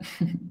 Thanks.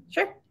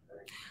 Sure.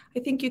 I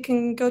think you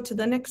can go to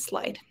the next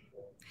slide.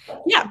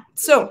 Yeah,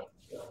 so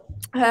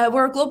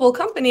we're a global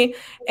company,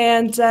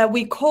 and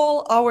we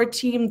call our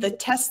team the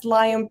Test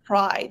Lion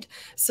Pride.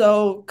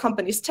 So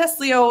companies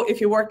Testlio,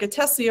 if you work at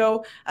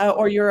Testlio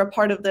or you're a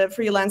part of the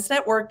freelance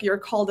network, you're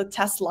called a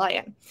Test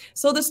Lion.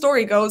 So the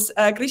story goes,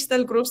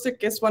 Kristel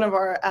Grostuk is one of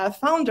our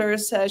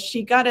founders.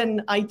 She got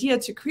an idea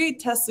to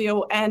create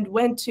Testlio and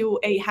went to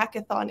a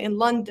hackathon in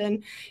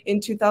London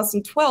in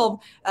 2012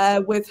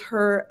 with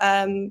her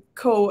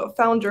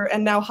co-founder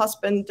and now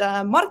husband,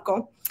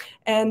 Marco.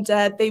 And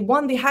they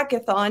won the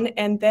hackathon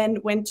and then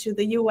went to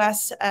the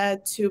US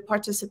to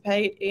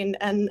participate in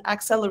an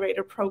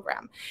accelerator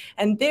program.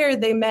 And there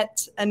they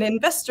met an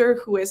investor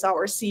who is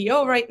our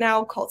CEO right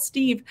now, called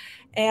Steve.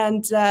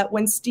 And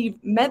when Steve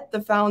met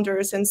the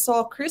founders and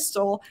saw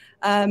Kristel,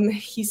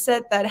 he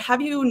said that,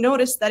 have you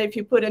noticed that if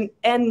you put an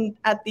N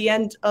at the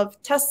end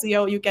of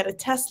Testlio, you get a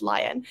Test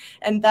Lion?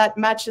 And that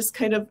matches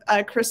kind of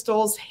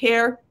Kristel's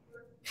hair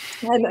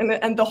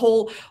and the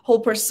whole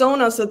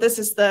persona. So this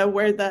is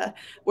where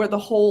the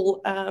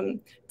whole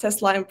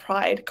Test Lion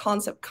Pride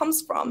concept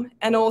comes from.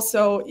 And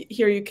also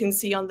here you can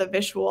see on the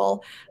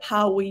visual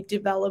how we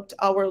developed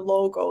our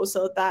logo,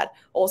 so that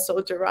also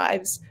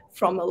derives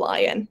from a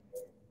lion.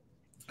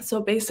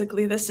 So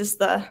basically this is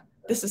the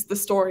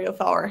story of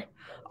our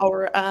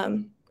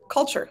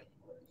culture.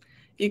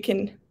 You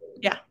can,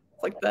 yeah,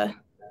 like the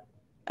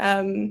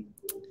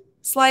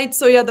slide.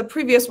 So yeah, the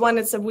previous one,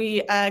 it's that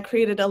we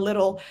created a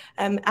little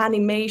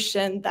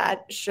animation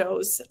that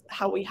shows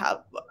how we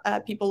have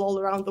people all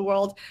around the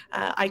world.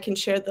 I can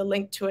share the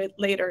link to it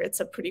later. It's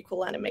a pretty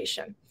cool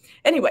animation.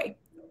 Anyway,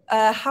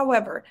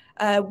 however,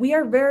 we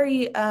are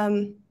very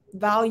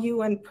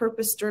value and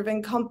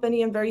purpose-driven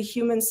company and very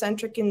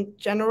human-centric in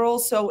general.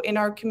 So in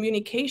our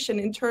communication,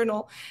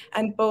 internal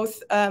and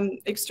both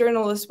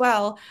external as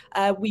well,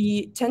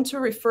 we tend to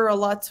refer a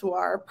lot to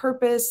our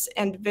purpose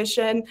and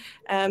vision.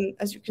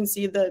 As you can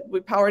see, we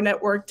power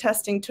network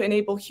testing to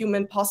enable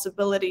human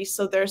possibilities.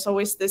 So there's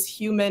always this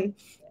human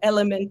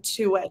element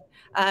to it.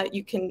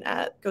 You can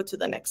go to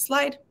the next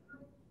slide.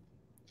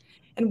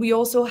 And we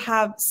also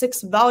have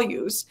 6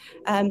 values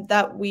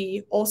that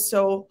we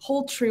also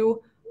hold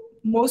true.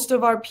 Most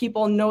of our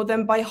people know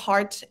them by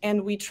heart,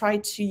 and we try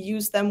to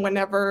use them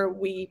whenever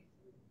we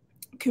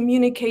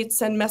communicate,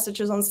 send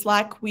messages on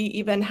Slack. We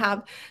even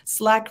have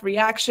Slack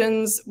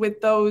reactions with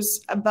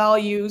those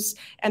values.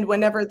 And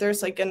whenever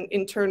there's like an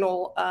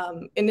internal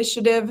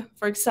initiative,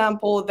 for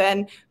example,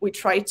 then we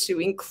try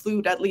to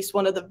include at least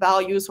one of the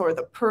values or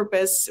the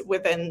purpose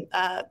within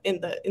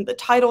in the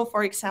title,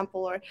 for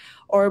example,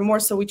 or more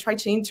so we try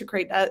to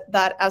integrate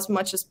that as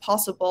much as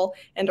possible.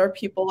 And our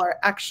people are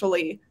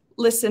actually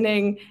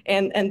listening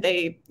and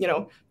they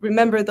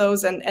remember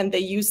those and they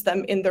use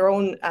them in their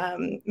own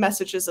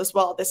messages as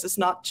well. This is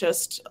not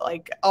just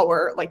like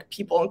our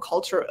people and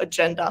culture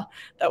agenda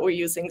that we're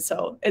using.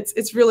 So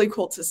it's really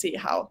cool to see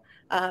how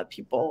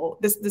people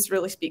this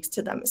really speaks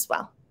to them as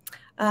well.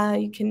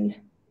 You can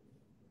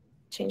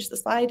change the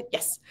slide.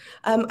 Yes.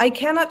 I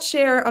cannot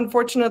share,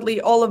 unfortunately,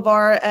 all of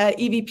our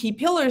EVP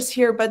pillars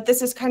here, but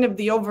this is kind of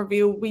the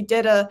overview. We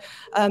did a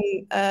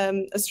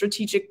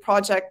strategic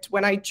project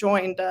when I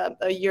joined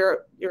a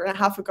year and a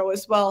half ago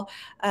as well,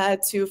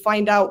 to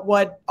find out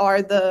what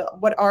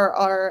are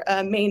our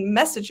main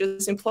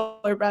messages,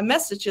 employer brand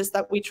messages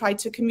that we try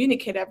to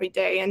communicate every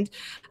day. And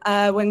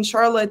when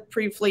Charlotte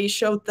briefly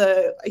showed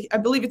I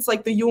believe it's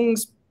like the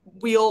Jung's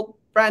wheel,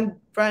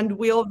 brand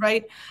wheel,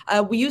 right?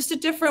 We used a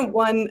different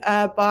one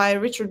by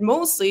Richard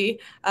Mosley,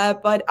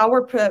 but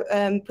our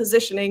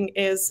positioning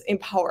is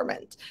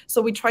empowerment.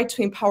 So we try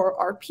to empower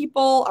our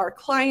people, our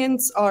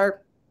clients,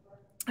 our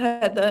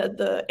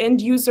the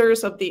end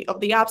users of the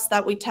apps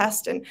that we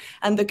test, and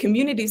the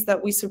communities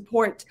that we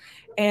support.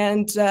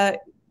 And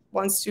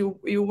once you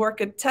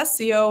work at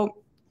Testlio,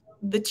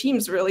 the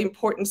team's really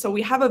important. So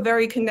we have a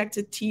very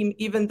connected team,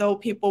 even though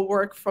people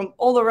work from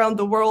all around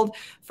the world,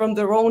 from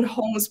their own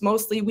homes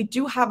mostly. We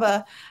do have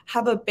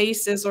a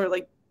basis, or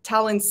like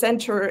talent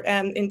center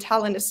in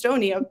Tallinn,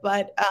 Estonia,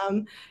 but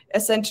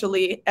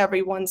essentially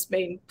everyone's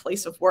main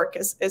place of work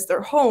is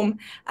their home.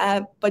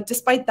 But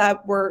despite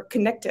that, we're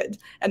connected,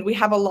 and we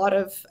have a lot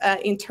of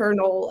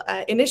internal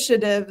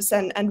initiatives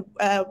and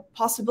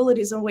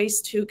possibilities and ways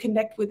to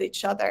connect with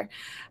each other.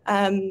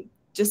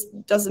 Just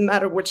doesn't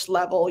matter which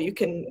level. You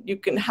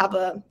can have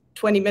a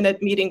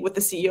 20-minute meeting with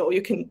the CEO.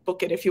 You can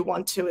book it if you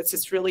want to.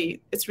 It's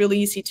really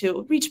easy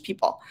to reach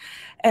people.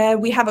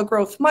 We have a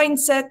growth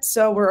mindset,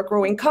 so we're a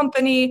growing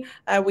company.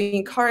 We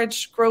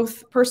encourage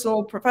growth,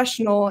 personal,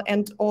 professional,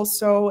 and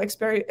also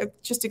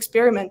just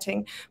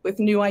experimenting with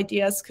new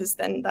ideas, because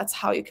then that's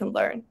how you can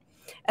learn.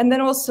 And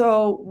then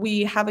also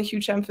we have a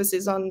huge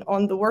emphasis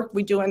on the work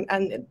we do,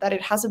 and that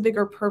it has a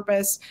bigger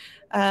purpose.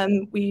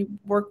 We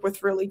work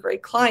with really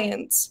great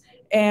clients.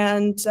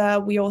 And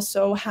we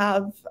also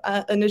have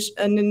an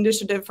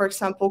initiative, for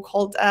example,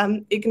 called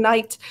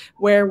Ignite,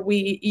 where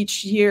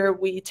each year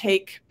we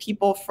take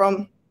people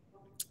from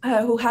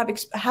who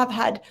have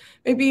had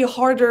maybe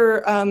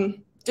harder,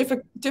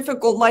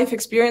 difficult life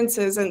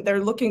experiences, and they're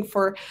looking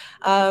for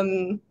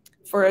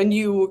a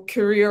new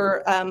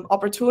career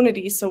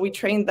opportunity. So we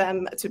train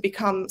them to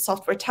become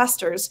software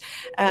testers,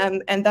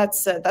 and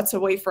that's a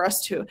way for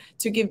us to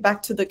give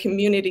back to the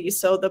community.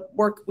 So the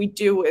work we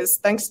do is,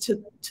 thanks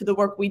to the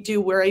work we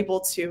do, we're able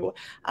to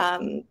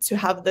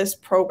have this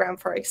program,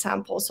 for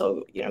example.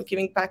 So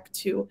giving back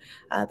to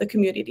the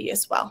community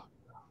as well.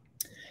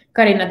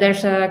 Carina,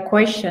 there's a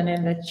question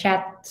in the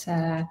chat.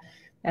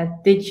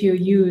 Did you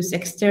use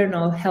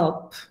external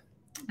help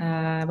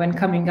when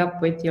coming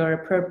up with your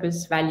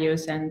purpose,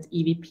 values, and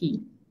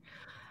EVP?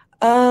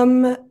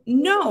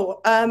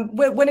 No.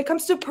 When it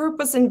comes to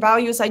purpose and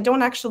values, I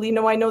don't actually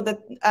know. I know that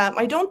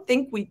I don't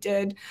think we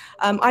did.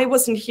 I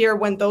wasn't here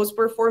when those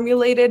were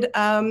formulated.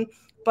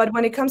 But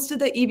when it comes to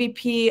the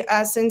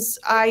EVP, since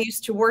I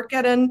used to work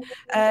at an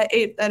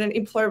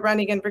employer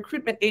branding and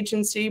recruitment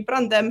agency,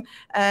 Brandem,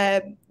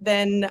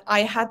 then I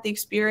had the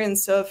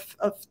experience of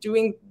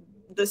doing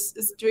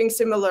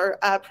similar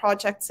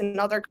projects in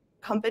other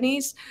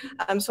companies.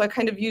 So I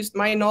kind of used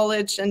my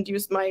knowledge and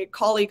used my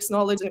colleagues'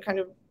 knowledge and kind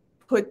of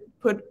put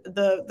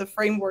the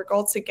framework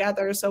all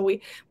together. So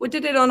we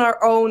did it on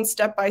our own,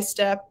 step by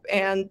step,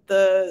 and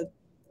the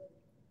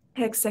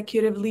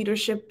executive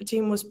leadership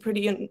team was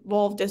pretty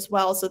involved as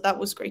well. So that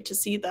was great to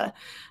see the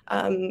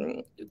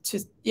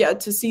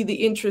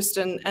interest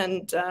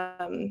and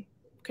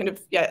kind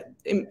of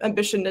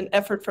ambition and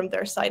effort from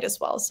their side as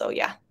well. So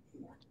yeah,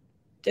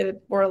 did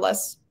it more or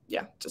less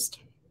just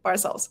by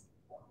ourselves.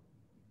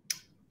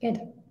 Good.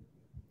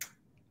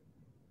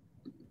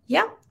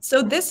 Yeah,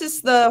 so this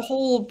is the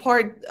whole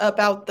part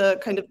about the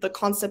kind of the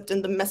concept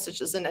and the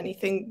messages and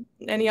anything.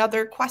 Any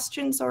other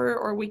questions,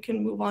 or we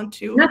can move on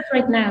to? Not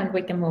right now,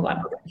 we can move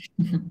on.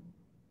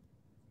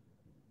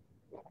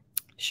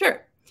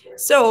 Sure.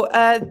 So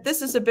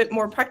this is a bit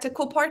more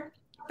practical part.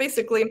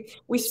 Basically,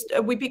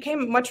 we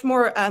became much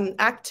more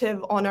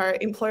active on our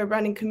employer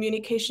branding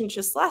communication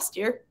just last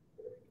year.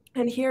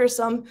 And here are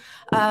some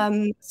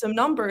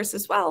numbers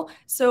as well.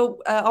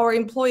 So our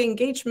employee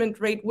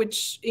engagement rate,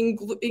 which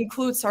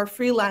includes our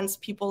freelance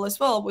people as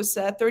well, was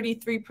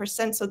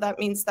 33%. So that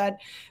means that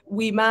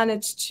we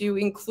managed to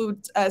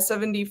include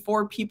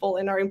 74 people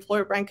in our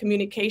employer brand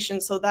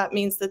communication. So that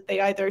means that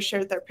they either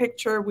shared their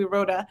picture, we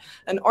wrote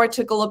an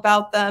article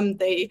about them,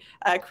 they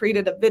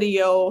created a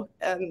video,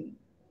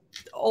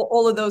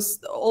 all of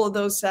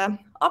those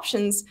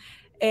options.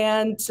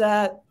 And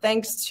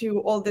thanks to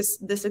all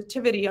this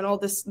activity and all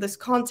this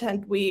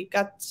content, we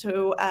got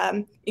to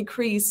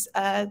increase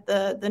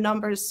the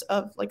numbers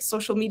of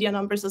social media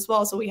numbers as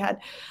well. So we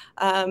had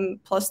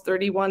plus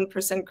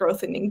 31%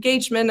 growth in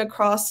engagement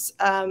across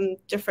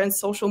different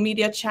social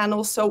media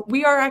channels. So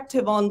we are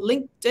active on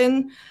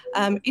LinkedIn,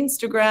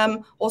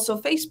 Instagram,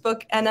 also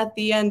Facebook. And at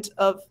the end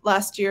of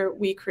last year,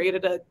 we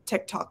created a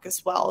TikTok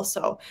as well.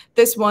 So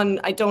this one,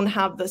 I don't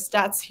have the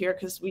stats here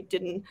because we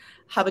didn't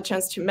have a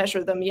chance to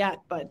measure them yet,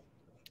 but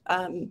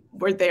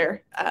we're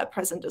there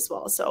present as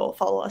well. So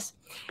follow us.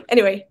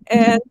 Anyway,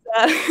 and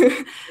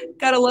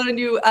got a lot of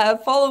new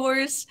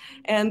followers,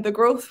 and the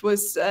growth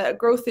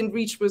in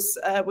reach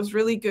was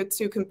really good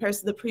too compared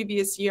to the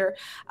previous year.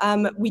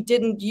 We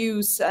didn't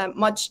use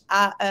much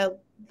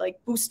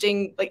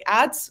boosting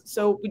ads,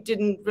 so we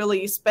didn't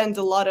really spend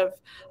a lot of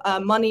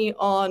money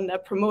on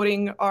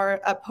promoting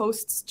our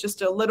posts,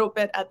 just a little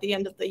bit at the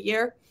end of the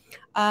year.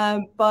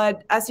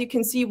 But as you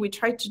can see, we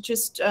tried to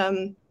just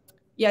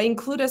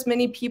include as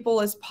many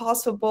people as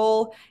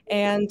possible.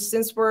 And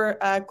since we're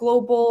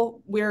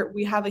global,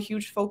 we have a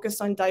huge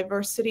focus on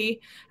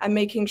diversity and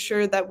making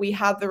sure that we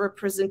have the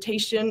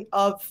representation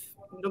of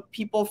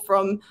people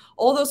from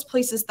all those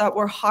places that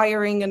we're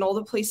hiring and all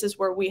the places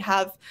where we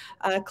have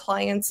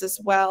clients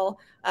as well,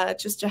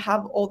 just to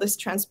have all this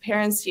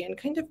transparency and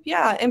kind of,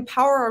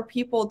 empower our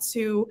people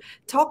to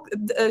talk,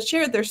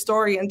 share their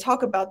story and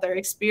talk about their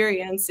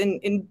experience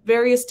in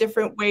various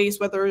different ways,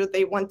 whether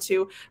they want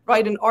to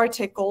write an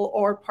article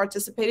or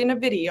participate in a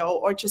video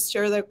or just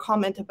share their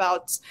comment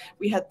about,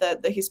 we had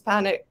the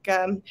Hispanic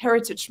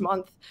Heritage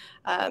Month,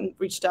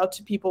 reached out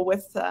to people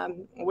with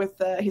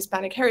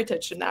Hispanic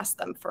heritage and asked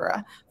them for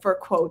a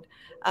quote,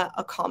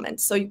 a comment.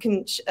 So you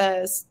can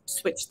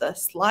switch the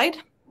slide.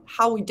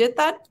 How we did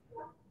that,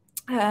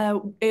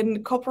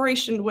 in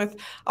cooperation with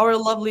our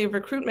lovely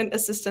recruitment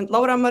assistant,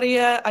 Laura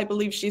Maria. I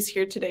believe she's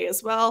here today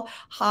as well.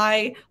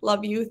 Hi,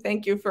 love you.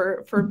 Thank you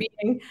for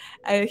being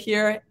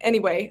here.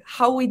 Anyway,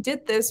 how we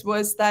did this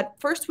was that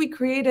first we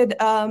created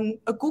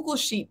a Google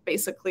Sheet,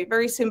 basically,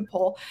 very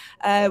simple,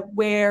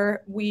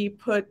 where we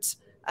put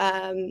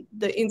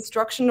the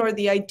instruction or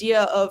the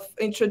idea of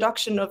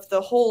introduction of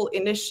the whole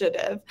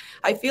initiative.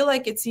 I feel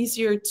like it's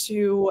easier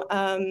to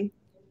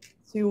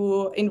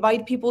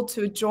invite people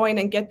to join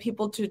and get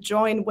people to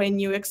join when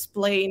you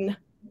explain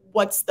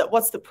what's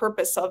the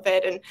purpose of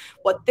it and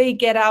what they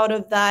get out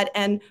of that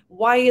and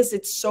why is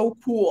it so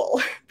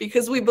cool,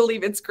 because we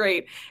believe it's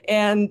great.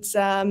 And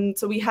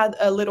so we had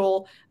a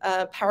little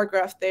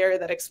paragraph there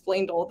that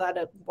explained all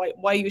that,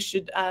 why you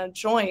should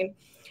join.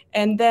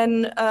 And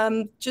then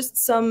just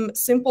some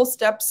simple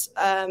steps,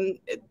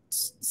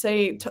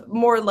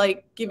 more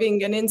like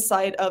giving an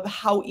insight of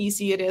how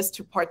easy it is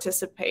to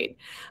participate,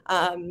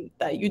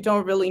 that you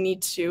don't really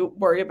need to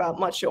worry about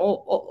much.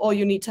 All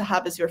you need to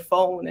have is your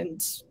phone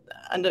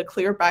and a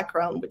clear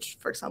background, which,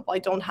 for example, I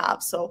don't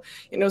have. So,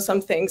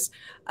 some things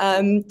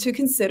to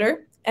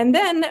consider. And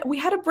then we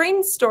had a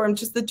brainstorm,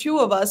 just the two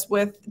of us,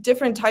 with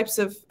different types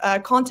of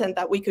content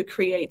that we could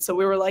create. So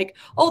we were like,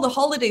 oh, the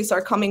holidays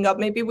are coming up.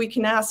 Maybe we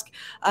can ask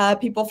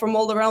people from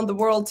all around the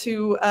world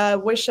to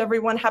wish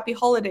everyone happy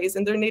holidays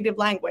in their native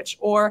language.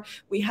 Or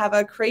we have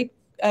a great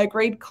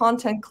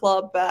content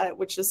club,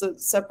 which is a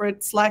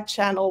separate Slack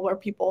channel where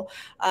people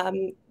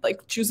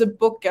choose a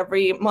book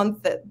every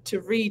month to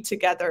read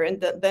together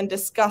and then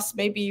discuss.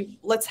 Maybe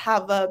let's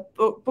have a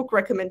book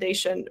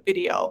recommendation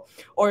video.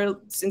 Or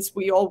since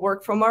we all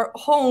work from our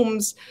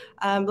homes,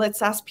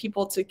 let's ask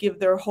people to give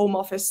their home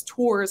office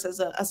tours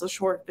as a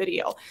short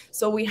video.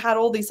 So we had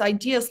all these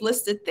ideas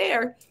listed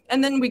there,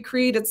 and then we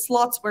created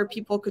slots where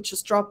people could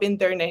just drop in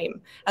their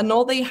name, and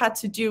all they had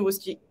to do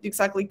was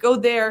exactly go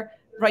there,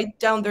 write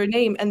down their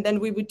name, and then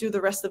we would do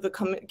the rest of the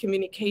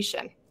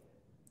communication.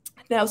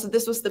 Now, so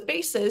this was the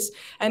basis,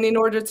 and in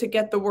order to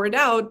get the word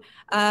out,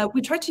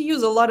 we tried to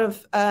use a lot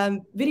of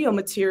video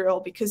material,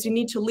 because you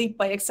need to lead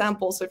by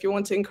example. So if you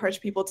want to encourage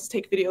people to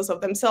take videos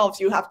of themselves,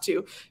 you have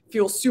to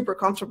feel super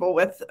comfortable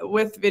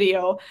with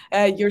video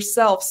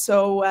yourself.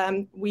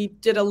 So we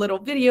did a little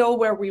video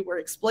where we were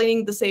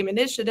explaining the same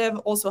initiative,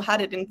 also had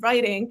it in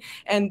writing,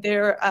 and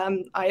there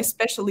I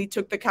especially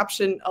took the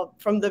caption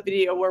from the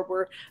video where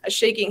we're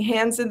shaking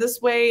hands in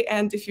this way.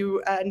 And if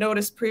you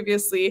noticed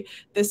previously,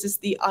 this is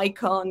the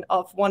icon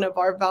of one of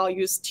our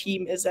values,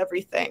 team is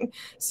everything.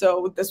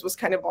 So this was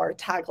kind of our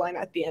tagline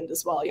at the end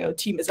as well,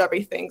 team is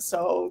everything,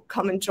 so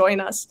come and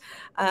join us.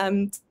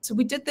 So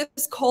we did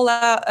this call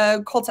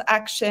to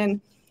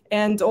action,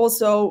 and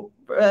also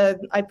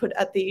I put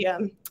at the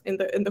in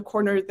the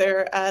corner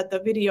there the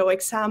video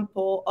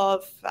example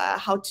of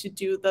how to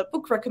do the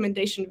book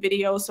recommendation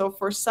video. So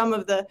for some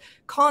of the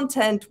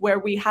content where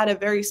we had a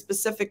very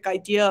specific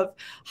idea of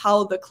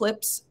how the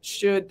clips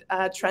should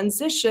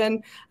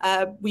transition,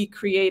 we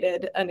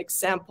created an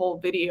example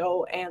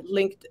video and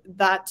linked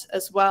that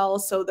as well,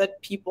 so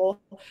that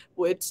people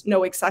would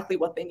know exactly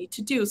what they need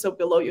to do. So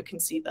below you can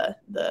see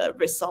the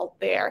result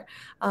there.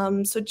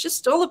 So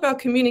just all about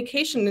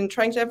communication and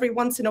trying to every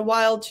once in a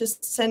while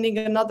just sending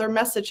another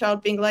message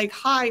out, being like,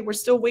 hi, we're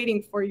still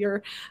waiting for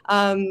your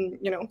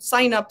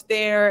sign up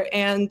there,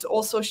 and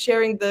also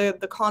sharing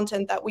the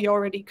content that we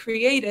already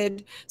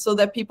created so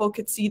that people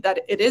could see that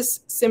it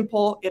is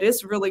simple, it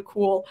is really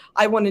cool.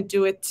 I want to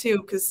do it too,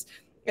 because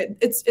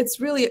it's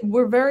really,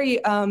 we're very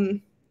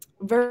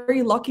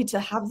lucky to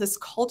have this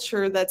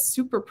culture that's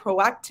super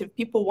proactive.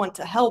 People want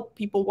to help,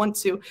 people want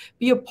to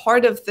be a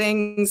part of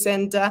things,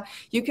 and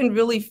you can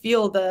really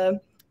feel the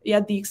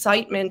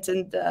excitement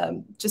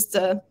and just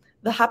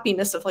the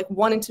happiness of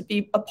wanting to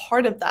be a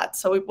part of that.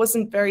 So it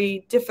wasn't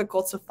very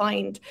difficult to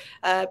find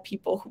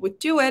people who would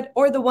do it,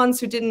 or the ones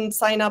who didn't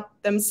sign up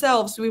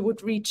themselves. We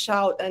would reach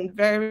out, and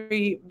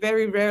very,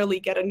 very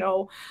rarely get a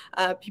no.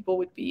 People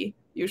would be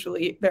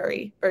usually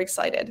very, very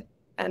excited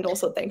and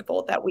also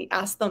thankful that we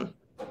asked them.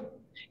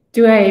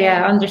 Do I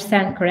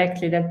understand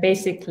correctly that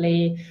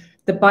basically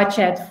the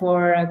budget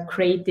for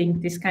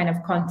creating this kind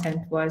of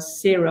content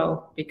was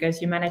zero,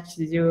 because you managed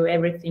to do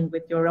everything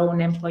with your own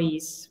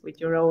employees,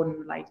 with your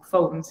own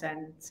phones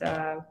and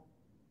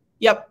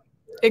Yep,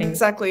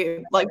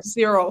 Exactly, like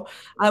 0.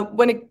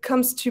 When it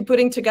comes to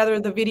putting together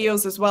the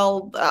videos as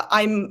well,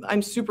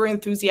 I'm super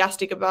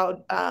enthusiastic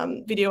about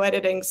video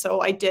editing,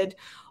 so I did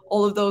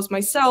all of those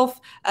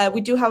myself.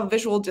 We do have a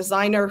visual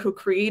designer who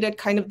created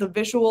kind of the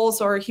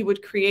visuals, or he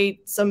would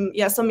create some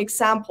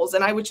examples,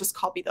 and I would just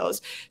copy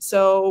those.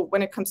 So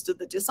when it comes to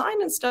the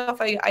design and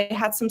stuff, I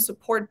had some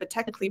support, but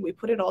technically we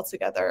put it all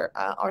together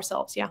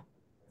ourselves. Yeah,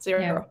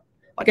 0. Yeah.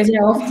 Because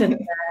often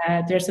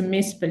there's a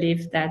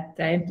misbelief that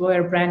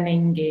employer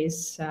branding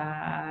is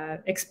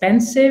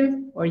expensive,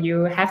 or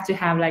you have to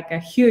have like a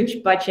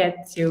huge budget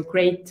to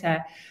create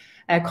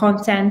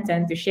content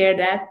and to share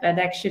that. But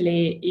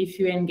actually, if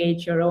you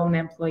engage your own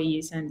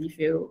employees and if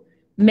you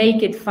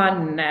make it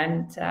fun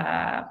and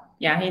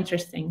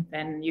interesting,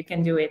 then you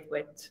can do it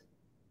with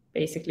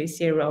basically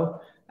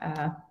 0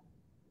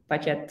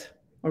 budget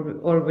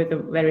or with a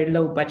very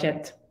low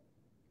budget.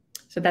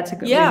 So that's a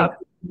good really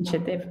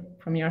initiative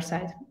from your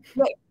side.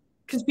 Right,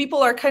 because people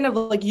are kind of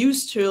like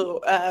used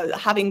to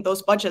having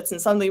those budgets, and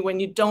suddenly when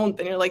you don't,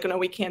 then you're like, oh, no,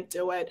 we can't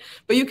do it.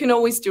 But you can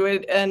always do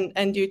it,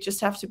 and you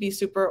just have to be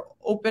super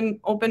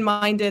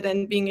open-minded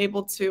and being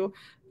able to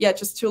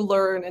just to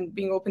learn and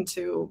being open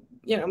to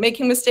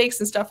making mistakes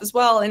and stuff as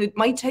well. And it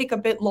might take a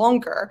bit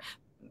longer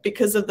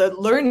because of the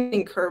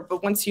learning curve,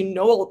 but once you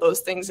know all those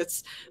things,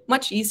 it's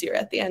much easier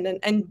at the end,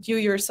 and you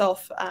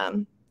yourself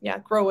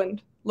grow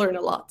and learn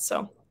a lot.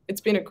 So it's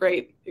been a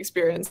great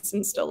experience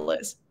and still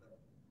is.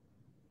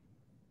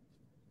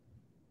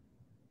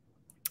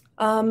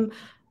 So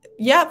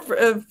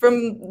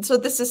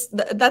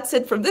that's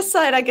it from this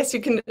side. I guess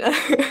you can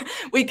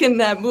we can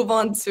move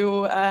on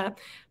to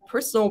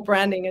personal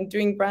branding and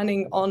doing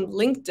branding on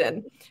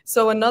LinkedIn.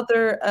 So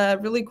another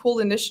really cool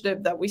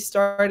initiative that we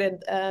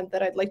started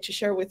that I'd like to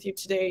share with you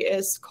today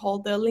is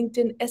called the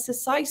LinkedIn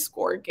SSI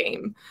score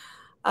game.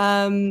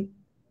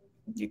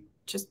 You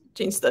just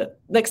change the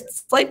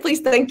next slide,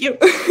 please. Thank you.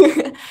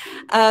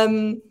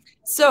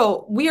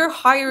 So we are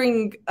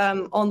hiring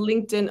on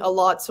LinkedIn a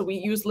lot. So we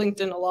use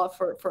LinkedIn a lot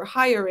for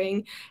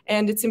hiring.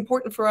 And it's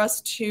important for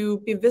us to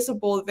be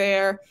visible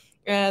there,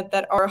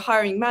 that our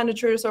hiring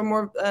managers are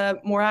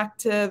more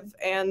active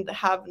and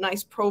have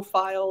nice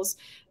profiles,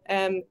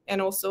 and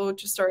also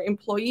just our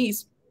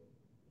employees.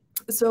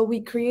 So we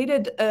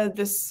created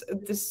this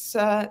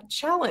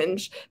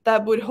challenge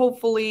that would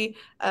hopefully,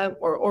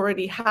 or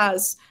already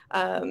has,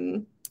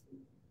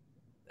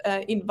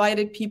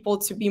 invited people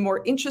to be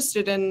more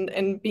interested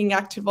in being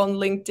active on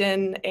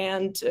LinkedIn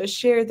and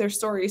share their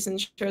stories and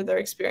share their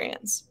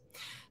experience.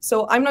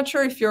 So I'm not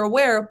sure if you're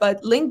aware,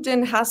 but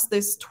LinkedIn has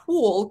this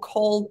tool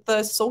called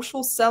the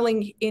Social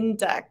Selling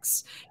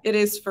Index. It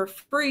is for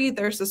free.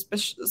 There's a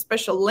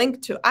special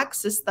link to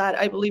access that.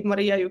 I believe,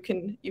 Maria, you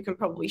can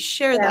probably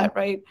share that,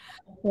 right?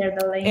 Share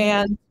the link.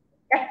 And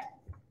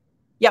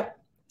yep.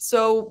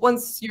 So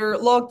once you're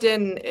logged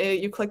in,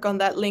 you click on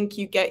that link,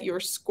 you get your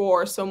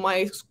score. So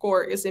my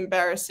score is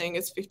embarrassing.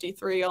 It's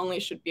 53, only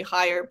should be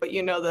higher. But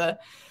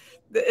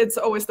it's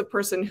always the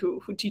person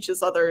who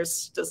teaches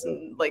others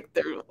doesn't like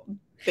their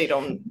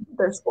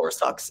score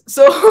sucks.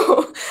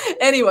 So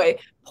anyway,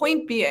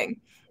 point being,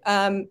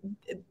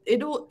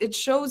 it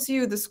shows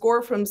you the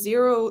score from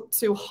 0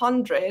 to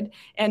 100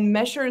 and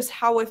measures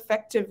how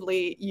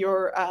effectively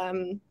you're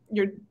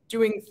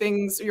doing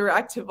things, you're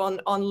active on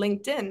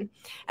LinkedIn.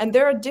 And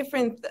there are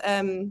different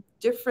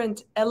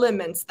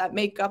elements that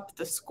make up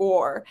the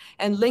score.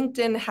 And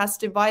LinkedIn has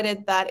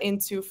divided that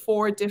into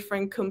 4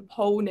 different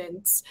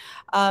components.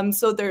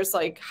 So there's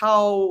like,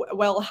 how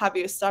well have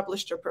you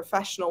established your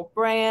professional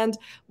brand?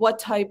 What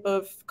type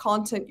of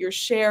content you're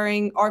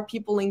sharing? Are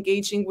people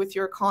engaging with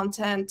your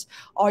content?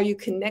 Are you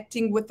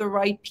connecting with the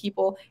right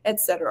people,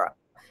 etc.?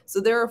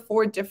 So there are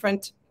 4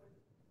 different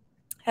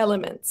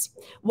elements.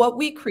 What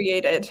we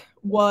created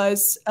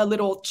was a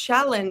little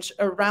challenge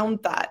around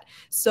that,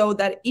 so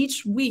that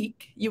each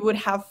week you would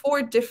have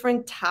 4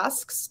 different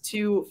tasks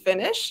to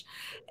finish,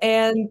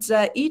 and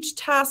each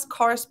task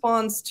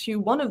corresponds to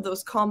one of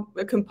those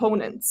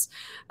components.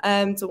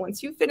 So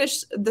once you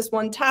finish this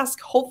one task,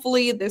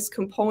 hopefully this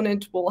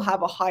component will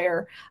have a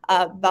higher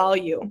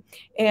value.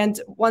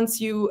 And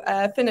once you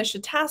finish a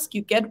task,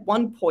 you get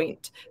 1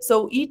 point.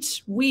 So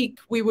each week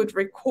we would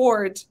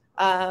record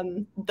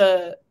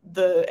the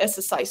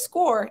SSI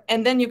score,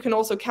 and then you can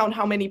also count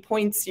how many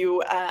points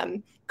you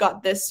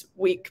got this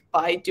week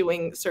by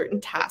doing certain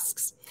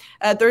tasks.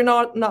 They're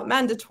not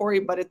mandatory,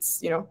 but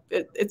it's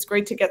it's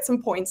great to get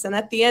some points. And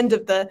at the end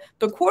of the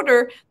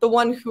quarter, the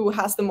one who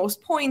has the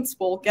most points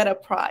will get a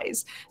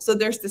prize. So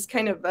there's this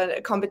kind of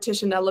a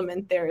competition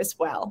element there as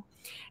well,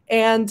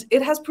 and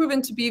it has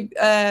proven to be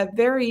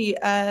very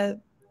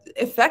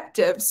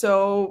effective.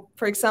 So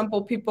for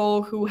example,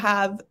 people who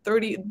have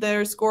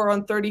their score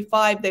on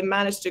 35, they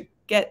managed to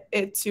get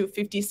it to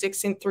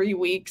 56 in 3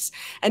 weeks.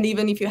 And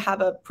even if you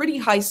have a pretty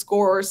high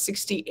score,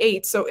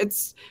 68, so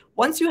it's,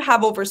 once you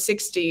have over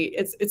 60,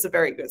 it's a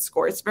very good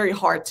score. It's very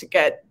hard to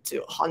get to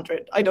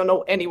 100. I don't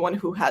know anyone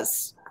who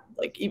has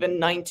like even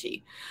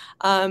 90.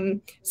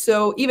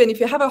 So even if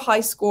you have a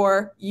high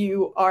score,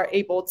 you are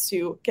able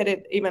to get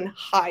it even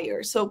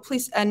higher. So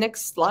please,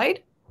 next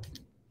slide.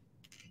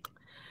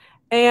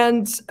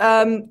 And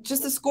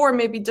just the score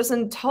maybe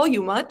doesn't tell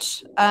you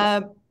much,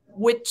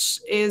 which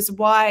is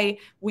why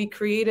we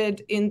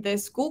created in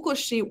this Google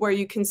Sheet where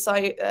you can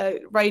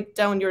write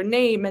down your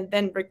name and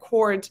then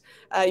record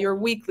your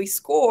weekly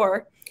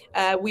score.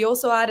 We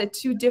also added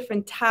 2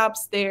 different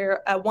tabs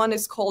there. One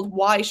is called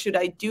Why Should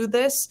I Do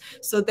This?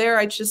 So there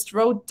I just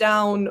wrote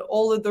down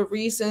all of the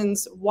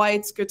reasons why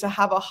it's good to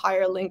have a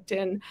higher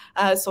LinkedIn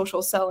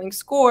social selling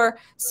score.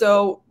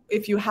 So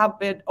if you have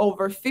it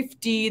over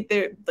 50,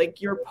 like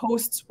your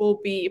posts will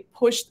be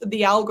pushed,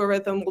 the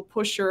algorithm will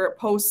push your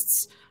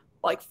posts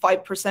like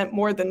 5%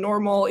 more than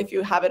normal. If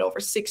you have it over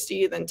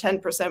 60, then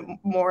 10%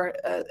 more,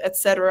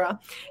 etc.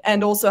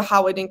 And also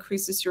how it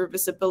increases your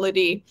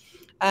visibility.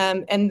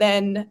 And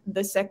then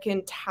the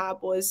second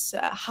tab was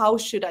how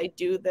should I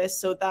do this?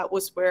 So that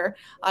was where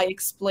I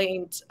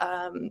explained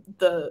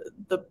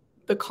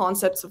the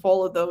concepts of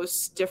all of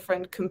those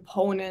different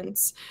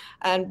components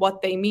and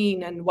what they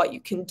mean and what you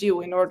can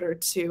do in order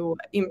to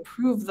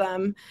improve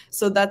them.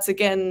 So that's,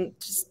 again,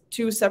 just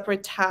 2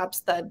 separate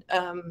tabs that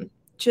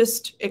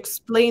just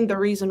explain the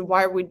reason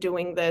why we're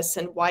doing this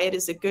and why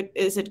is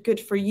it good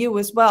for you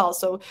as well.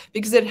 So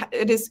because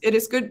it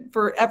is good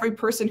for every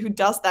person who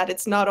does that.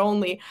 It's not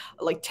only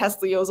like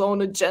Testlio's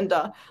own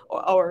agenda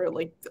or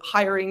like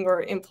hiring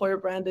or employer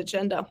brand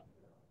agenda.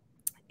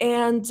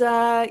 And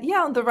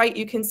yeah, on the right,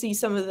 you can see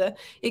some of the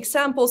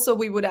examples. So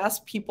we would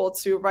ask people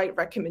to write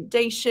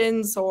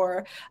recommendations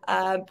or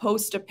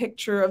post a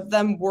picture of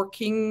them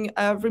working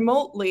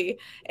remotely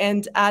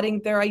and adding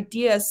their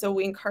ideas. So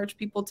we encourage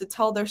people to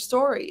tell their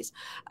stories.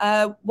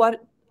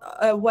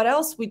 What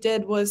else we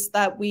did was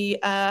that we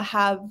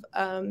have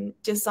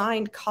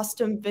designed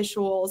custom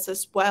visuals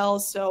as well.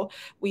 So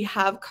we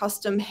have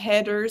custom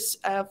headers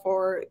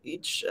for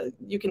each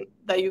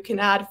that you can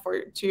add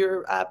to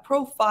your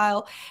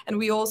profile, and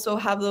we also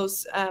have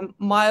those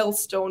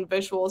milestone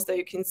visuals that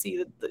you can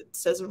see that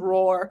says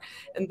 "roar"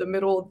 in the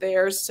middle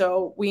there.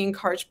 So we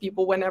encourage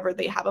people whenever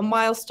they have a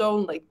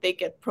milestone, like they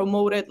get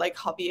promoted, like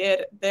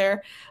Javier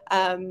there.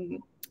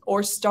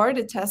 Or start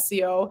a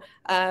Testlio,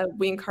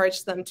 we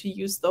encourage them to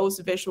use those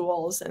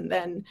visuals and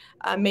then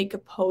make a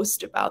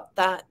post about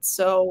that.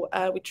 So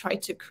we try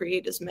to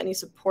create as many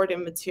supportive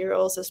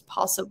materials as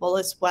possible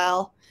as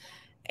well.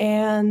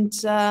 And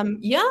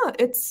yeah,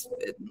 it's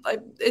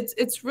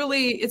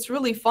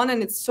really fun,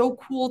 and it's so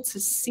cool to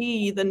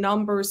see the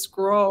numbers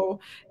grow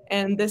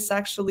and this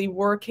actually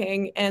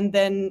working. And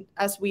then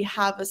as we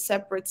have a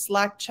separate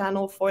Slack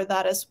channel for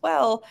that as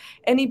well,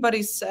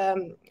 anybody's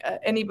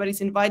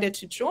invited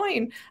to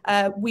join.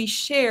 We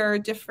share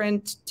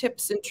different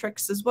tips and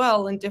tricks as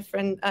well and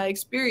different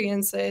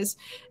experiences.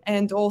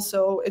 And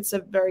also it's a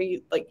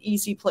very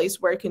easy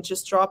place where you can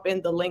just drop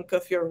in the link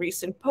of your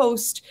recent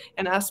post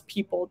and ask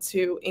people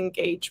to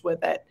engage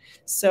with it.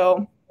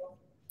 So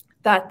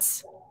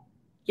that's,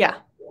 yeah.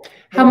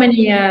 How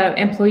many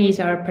employees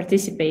are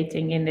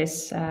participating in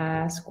this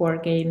score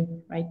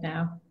game right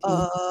now?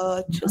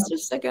 Just a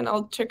second,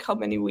 I'll check how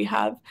many we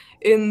have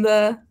in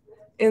the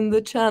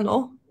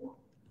channel.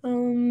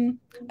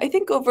 I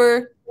think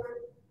over,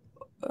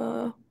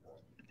 well,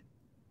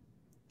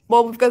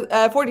 we've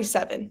got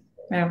 47.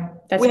 Yeah,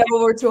 we have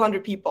over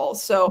 200 people,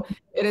 so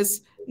it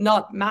is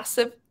not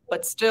massive,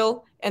 but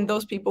still, and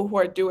those people who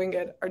are doing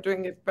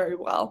it very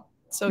well.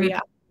 So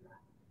yeah.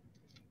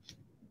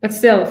 But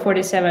still,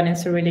 47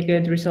 is a really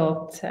good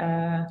result.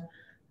 Yeah.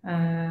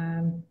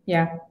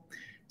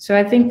 So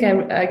I think,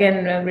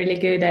 again, a really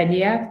good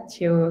idea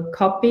to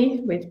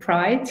copy with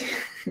pride.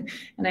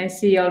 And I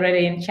see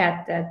already in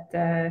chat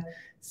that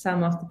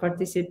some of the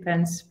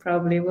participants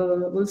probably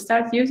will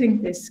start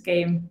using this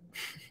game.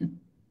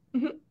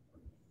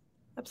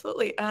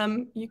 Absolutely.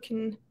 You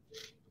can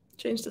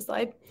change the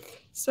slide.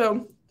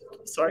 So,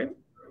 sorry.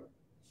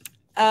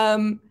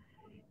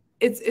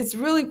 It's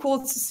really cool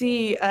to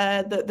see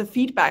the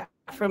feedback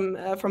from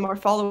our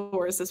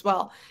followers as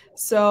well.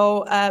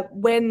 So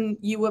when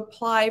you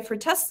apply for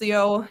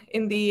Testlio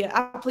in the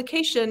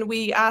application,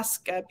 we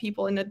ask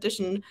people, in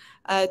addition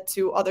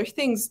to other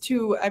things,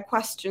 2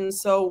 questions.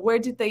 So where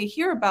did they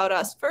hear about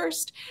us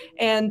first,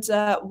 and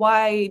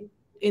why,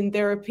 in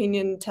their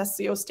opinion,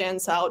 Testlio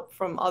stands out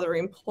from other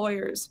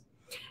employers?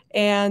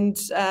 And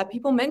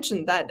people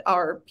mentioned that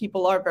our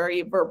people are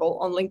very verbal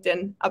on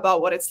LinkedIn about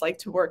what it's like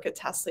to work at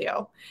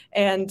Testlio.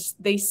 And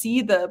they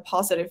see the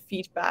positive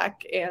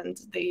feedback,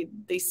 and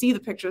they see the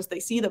pictures,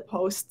 they see the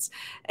posts,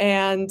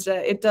 and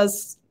it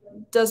does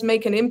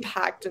make an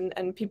impact,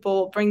 and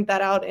people bring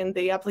that out in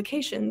the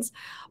applications.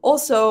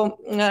 Also,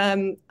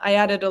 I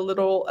added a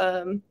little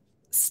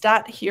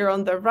stat here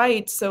on the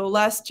right. So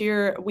last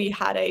year we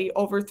had a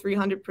over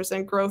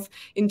 300% growth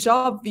in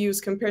job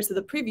views compared to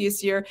the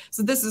previous year.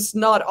 So this is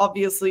not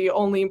obviously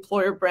only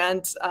employer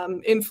brand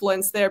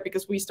influence there,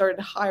 because we started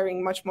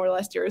hiring much more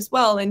last year as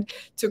well, and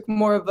took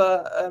more of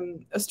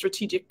a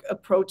strategic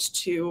approach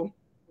to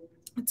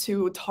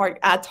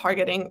ad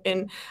targeting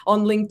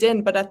on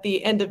LinkedIn, but at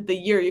the end of the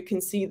year you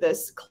can see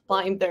this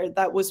climb there.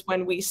 That was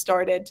when we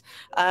started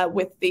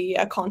with the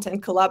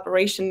content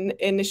collaboration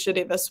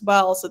initiative as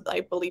well. So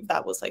I believe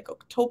that was like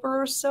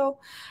October or so,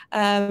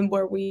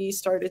 where we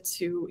started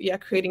to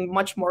creating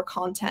much more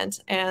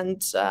content,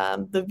 and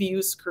the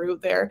views grew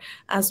there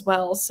as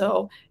well.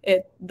 So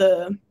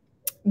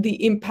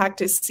the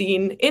impact is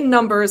seen in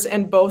numbers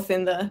and both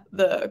in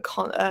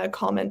the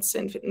comments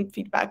and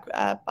feedback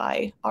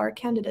by our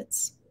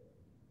candidates.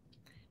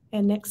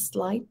 And next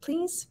slide,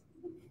 please.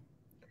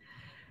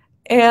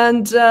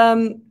 And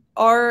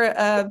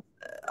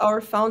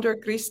our founder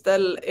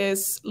Kristel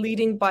is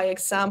leading by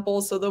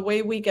example. So the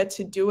way we get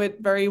to do it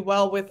very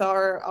well with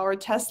our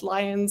test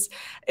lions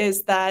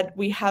is that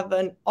we have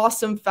an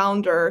awesome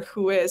founder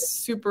who is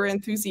super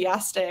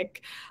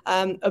enthusiastic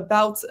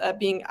about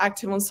being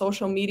active on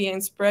social media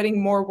and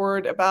spreading more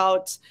word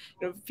about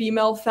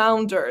female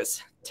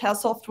founders,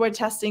 software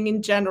testing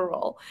in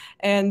general,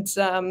 and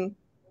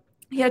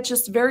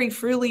just very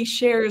freely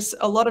shares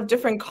a lot of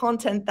different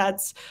content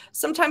that's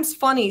sometimes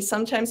funny,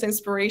 sometimes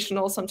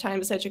inspirational,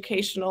 sometimes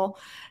educational.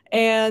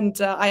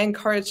 And I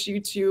encourage you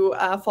to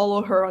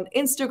follow her on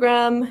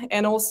Instagram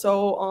and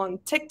also on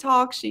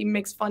TikTok. She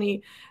makes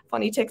funny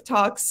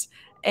TikToks.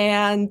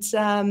 And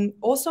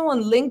also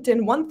on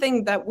LinkedIn, one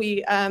thing that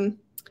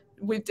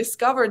we've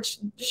discovered,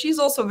 she's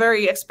also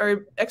very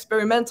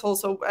experimental.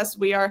 So as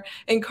we are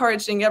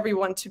encouraging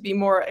everyone to be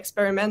more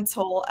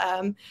experimental,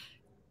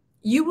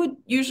 you would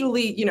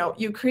usually,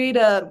 you create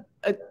a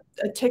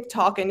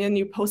TikTok and then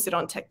you post it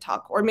on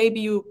TikTok, or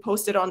maybe you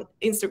post it on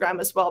Instagram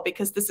as well,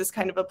 because this is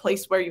kind of a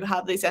place where you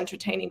have these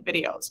entertaining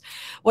videos.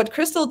 What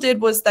Kristel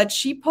did was that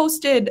she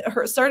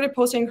started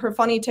posting her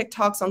funny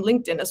TikToks on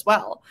LinkedIn as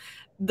well.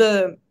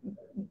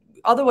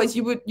 Otherwise,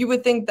 you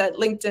would think that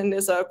LinkedIn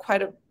is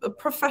quite a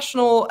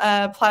professional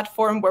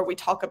platform where we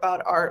talk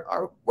about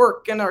our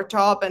work and our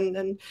job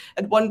and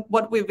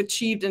what we've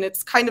achieved, and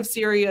it's kind of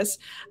serious.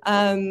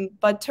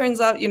 But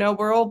turns out,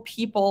 we're all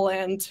people,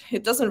 and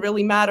it doesn't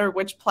really matter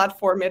which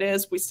platform it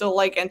is. We still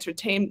like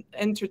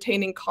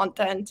entertaining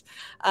content,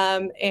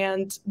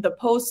 and the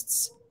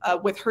posts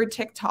with her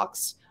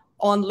TikToks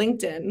on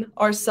LinkedIn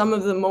are some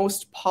of the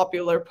most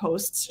popular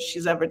posts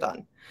she's ever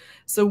done.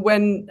 So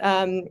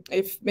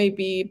if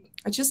maybe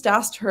I just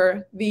asked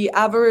her, the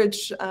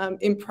average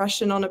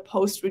impression on a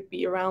post would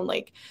be around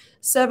like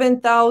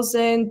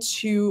 7,000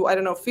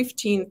 to,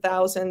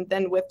 15,000.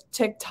 Then with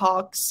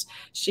TikToks,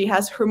 she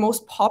has her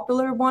most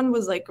popular one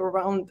was like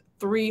around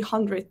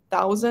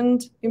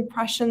 300,000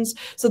 impressions.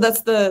 So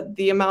that's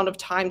the amount of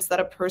times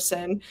that a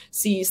person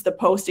sees the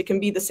post. It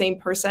can be the same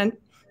person,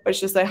 but it's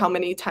just like how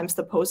many times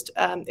the post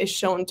is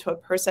shown to a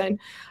person.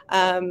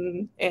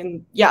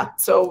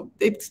 So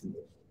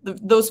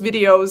those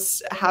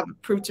videos have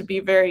proved to be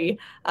very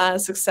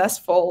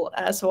successful.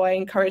 So I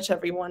encourage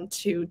everyone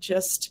to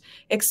just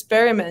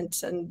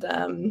experiment and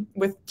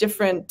with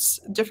different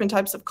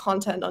types of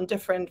content on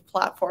different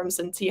platforms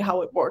and see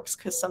how it works,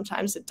 because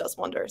sometimes it does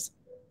wonders.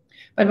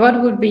 But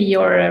what would be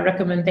your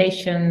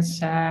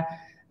recommendations?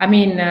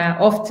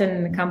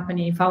 Often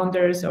company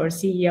founders or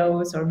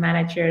CEOs or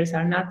managers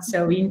are not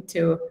so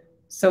into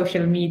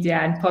social media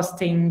and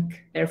posting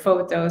their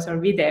photos or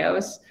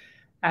videos.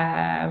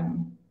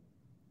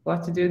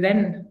 What to do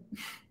then?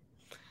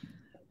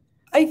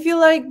 I feel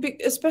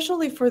like,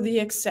 especially for the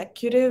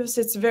executives,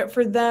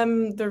 for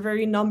them, they're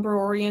very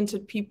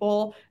number-oriented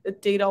people,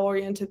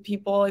 data-oriented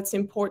people. It's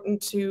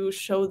important to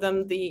show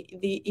them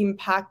the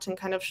impact and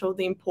kind of show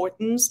the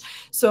importance.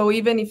 So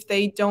even if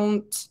they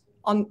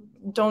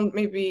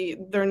maybe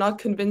they're not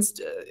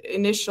convinced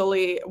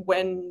initially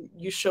when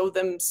you show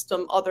them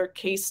some other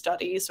case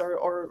studies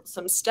or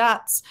some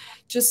stats,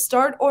 just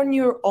start on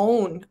your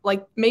own,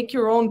 like make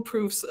your own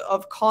proofs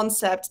of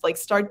concept, like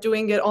start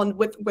doing it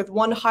with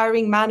one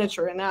hiring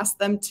manager and ask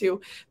them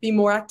to be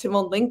more active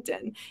on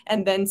LinkedIn,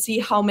 and then see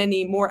how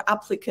many more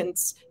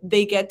applicants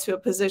they get to a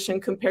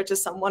position compared to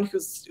someone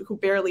who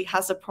barely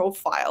has a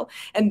profile.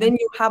 And then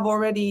you have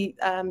already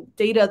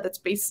data that's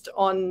based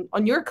on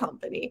your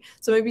company.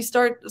 So maybe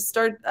start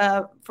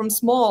from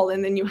small,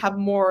 and then you have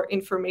more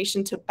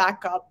information to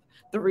back up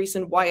the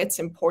reason why it's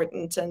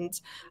important. And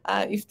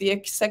if the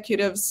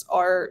executives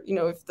are,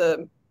 if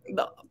the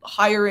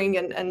hiring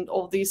and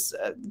all these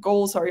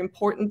goals are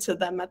important to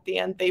them at the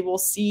end, they will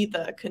see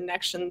the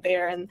connection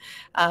there, and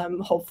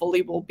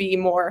hopefully will be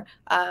more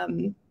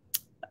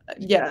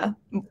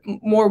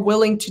more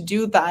willing to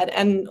do that.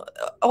 And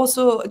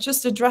also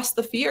just address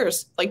the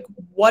fears, like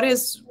what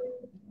is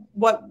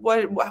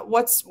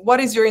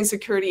your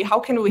insecurity? How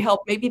can we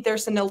help? Maybe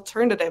there's an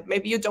alternative.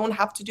 Maybe you don't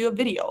have to do a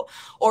video.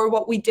 Or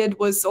what we did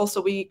was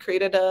also we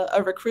created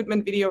a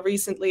recruitment video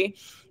recently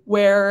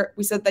where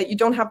we said that you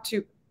don't have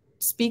to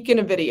speak in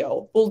a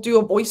video. We'll do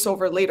a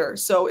voiceover later.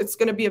 So it's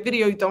going to be a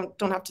video. You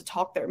don't have to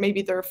talk there.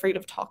 Maybe they're afraid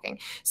of talking.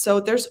 So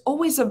there's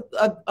always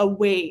a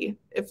way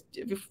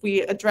if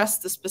we address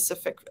the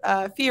specific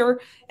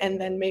fear, and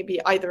then maybe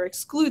either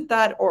exclude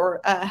that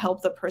or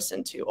help the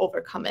person to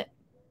overcome it.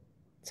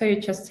 So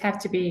you just have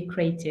to be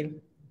creative.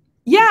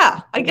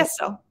 Yeah, I guess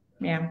so.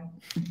 Yeah.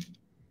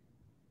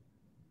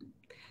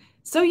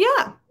 So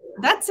yeah,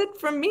 that's it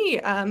from me.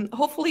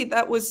 Hopefully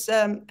that was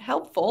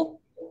helpful.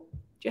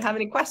 Do you have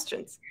any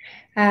questions?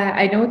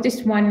 I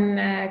noticed one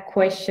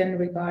question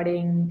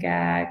regarding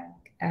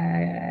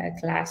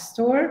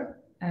Glassdoor.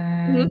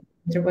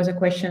 There was a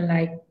question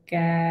like,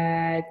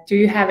 do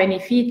you have any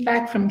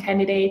feedback from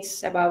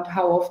candidates about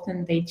how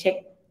often they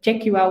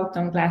check you out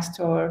on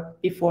Glassdoor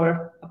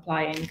before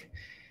applying?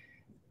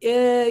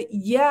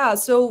 Yeah,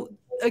 so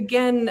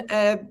again,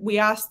 we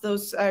asked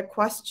those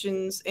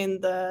questions in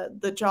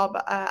the job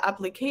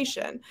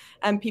application,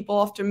 and people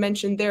often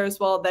mention there as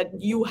well that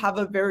you have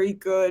a very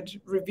good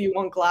review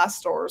on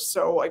Glassdoor.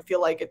 So I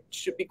feel like it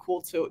should be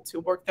cool to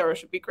work there. It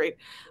should be great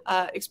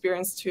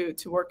experience to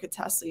work at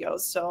Testlio.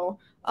 So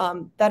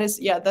that is,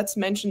 yeah, that's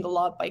mentioned a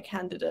lot by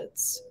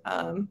candidates.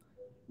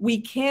 We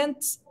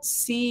can't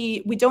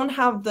see, we don't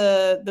have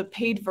the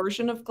paid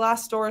version of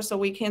Glassdoor, so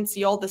we can't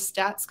see all the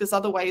stats, because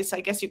otherwise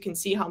I guess you can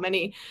see how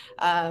many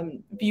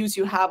views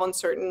you have on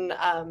certain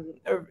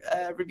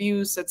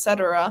reviews,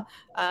 etc.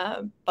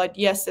 But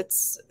yes,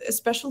 it's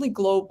especially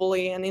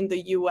globally and in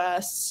the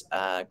US,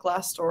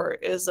 Glassdoor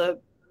is a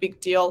big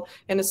deal.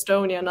 In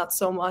Estonia, not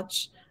so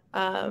much.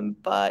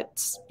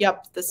 But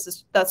yep,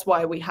 that's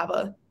why we have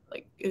a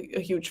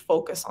huge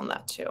focus on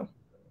that too.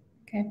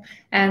 Okay,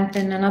 and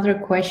then another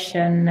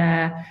question,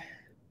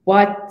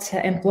 what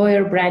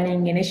employer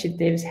branding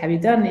initiatives have you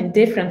done in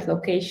different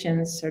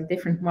locations or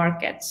different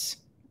markets?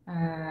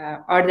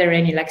 Are there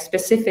any like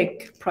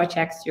specific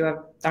projects you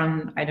have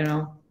done, I don't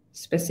know,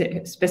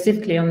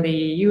 specifically on the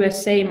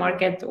USA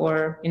market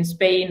or in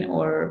Spain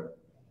or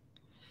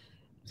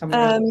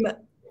somewhere else?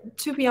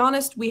 To be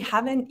honest, we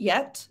haven't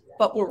yet,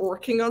 but we're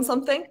working on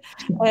something.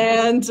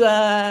 And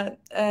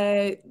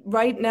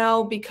right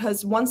now,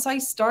 because once I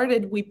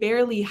started, we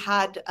barely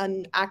had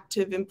an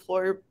active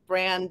employer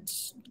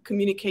brand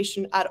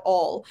communication at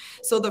all.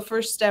 So the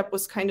first step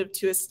was kind of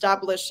to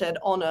establish it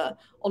on a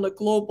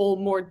global,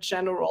 more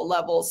general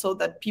level, so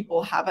that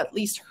people have at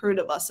least heard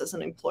of us as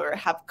an employer,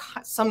 have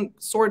some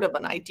sort of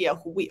an idea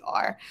who we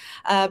are.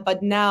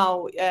 But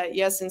now,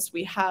 since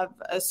we have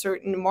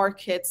certain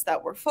markets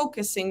that we're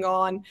focusing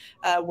on,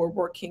 we're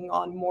working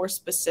on more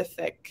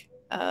specific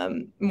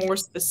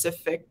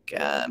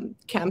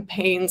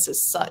campaigns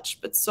as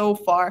such. But so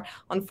far,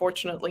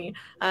 unfortunately,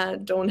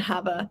 don't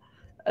have a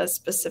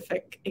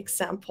specific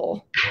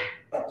example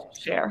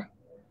to share.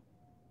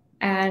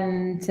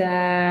 And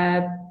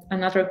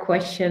another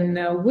question,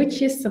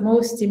 which is the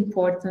most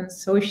important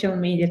social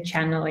media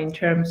channel in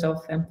terms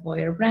of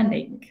employer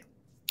branding?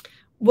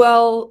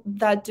 Well,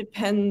 that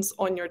depends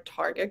on your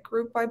target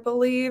group, I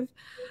believe.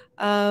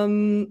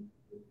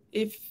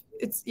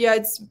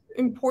 It's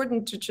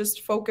important to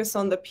just focus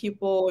on the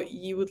people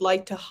you would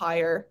like to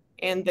hire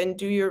and then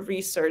do your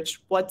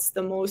research. What's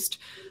the most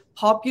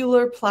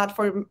popular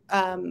platform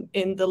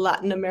in the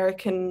Latin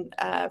American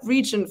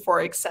region,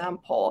 for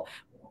example,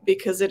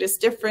 because it is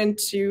different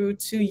to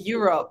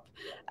Europe.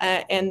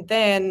 And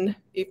then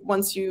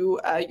once you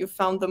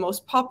found the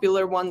most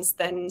popular ones,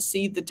 then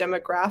see the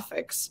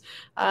demographics,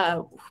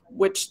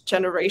 which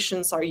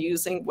generations are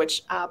using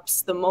which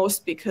apps the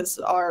most, because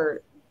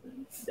our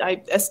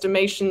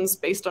estimations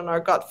based on our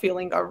gut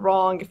feeling are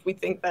wrong. If we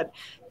think that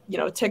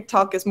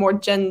TikTok is more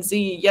Gen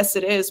Z, yes,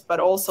 it is, but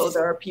also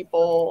there are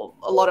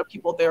a lot of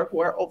people there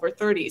who are over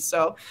 30.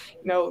 So,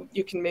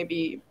 you can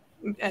maybe,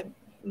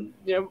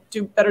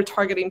 do better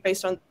targeting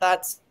based on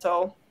that.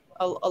 So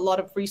a lot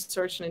of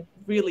research, and it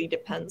really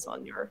depends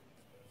on your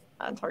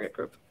target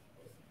group.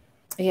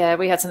 Yeah,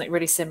 we had something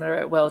really similar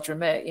at World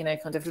Remit.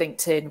 Kind of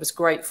LinkedIn was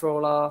great for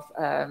all our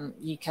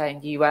UK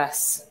and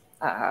US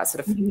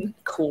sort of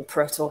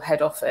corporate or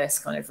head office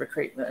kind of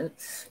recruitment,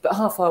 but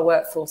half our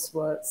workforce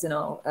works in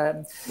our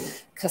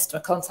customer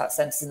contact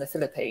centers in the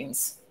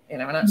Philippines.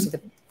 And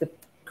actually the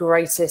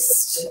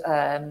greatest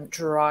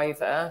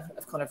driver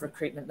of kind of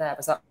recruitment there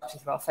was actually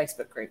through our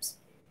Facebook groups,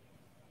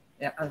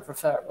 and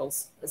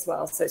referrals as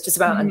well. So it's just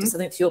about, and just I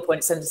think to your point,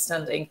 it's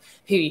understanding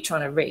who you're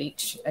trying to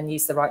reach and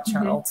use the right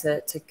channel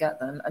to get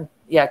them. And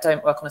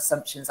don't work on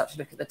assumptions. Actually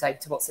look at the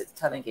data, what's it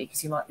telling you,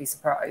 because you might be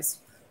surprised.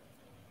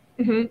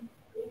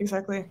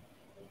 Exactly.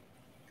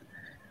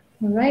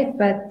 All right,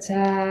 but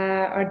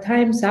our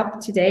time's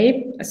up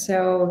today.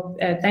 So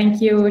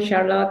thank you,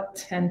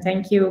 Charlotte, and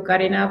thank you,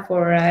 Carina,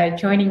 for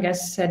joining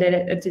us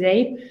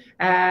today.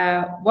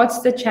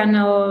 What's the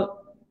channel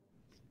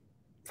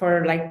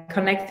for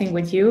connecting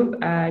with you?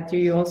 Do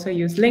you also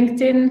use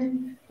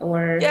LinkedIn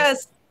or?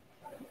 Yes,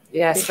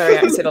 very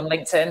active on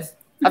LinkedIn.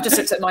 I've just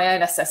looked at my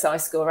own SSI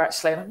score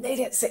actually, and I'm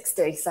nearly at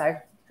 60, so I'm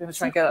going to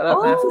try and get that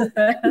up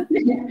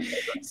now.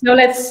 So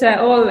let's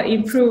all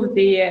improve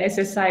the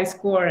SSI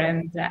score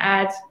and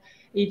add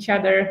each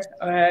other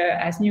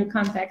as new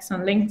contacts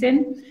on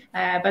LinkedIn.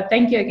 But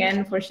thank you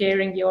again for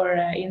sharing your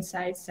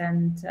insights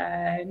and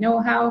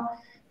know-how.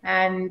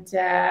 And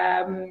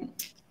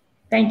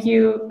thank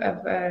you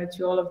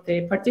to all of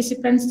the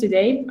participants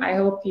today. I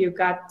hope you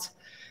got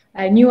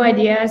new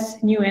ideas,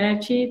 new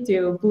energy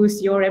to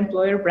boost your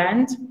employer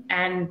brand.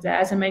 And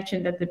as I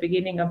mentioned at the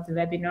beginning of the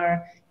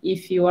webinar,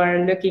 if you are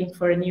looking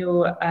for a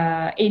new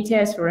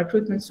ATS or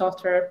recruitment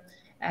software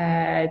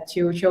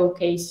to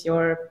showcase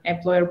your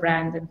employer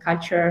brand and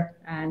culture,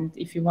 and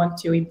if you want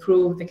to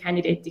improve the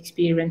candidate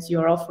experience you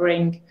are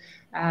offering,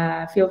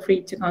 feel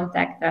free to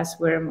contact us.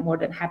 We're more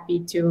than happy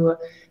to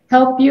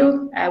help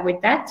you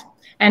with that.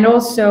 And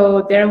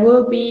also there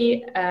will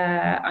be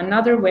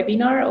another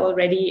webinar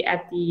already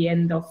at the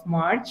end of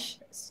March.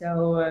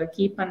 So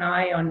keep an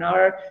eye on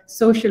our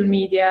social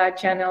media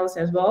channels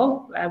as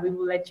well. We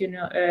will let you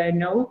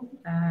know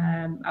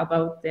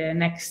about the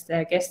next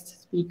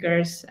guest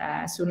speakers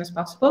as soon as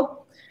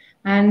possible.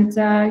 And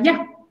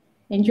yeah,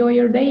 enjoy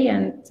your day,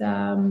 and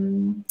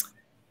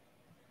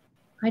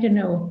I don't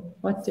know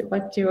what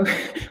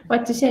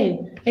to say.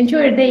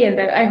 Enjoy your day, and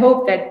I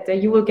hope that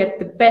you will get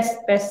the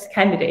best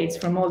candidates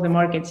from all the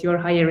markets you're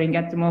hiring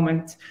at the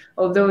moment.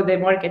 Although the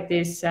market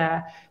is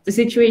the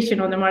situation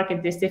on the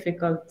market is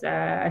difficult,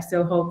 I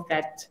still hope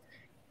that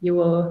you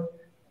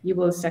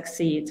will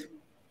succeed.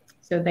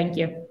 So thank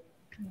you.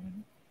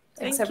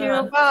 Thank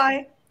you.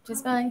 Bye.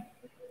 Just bye.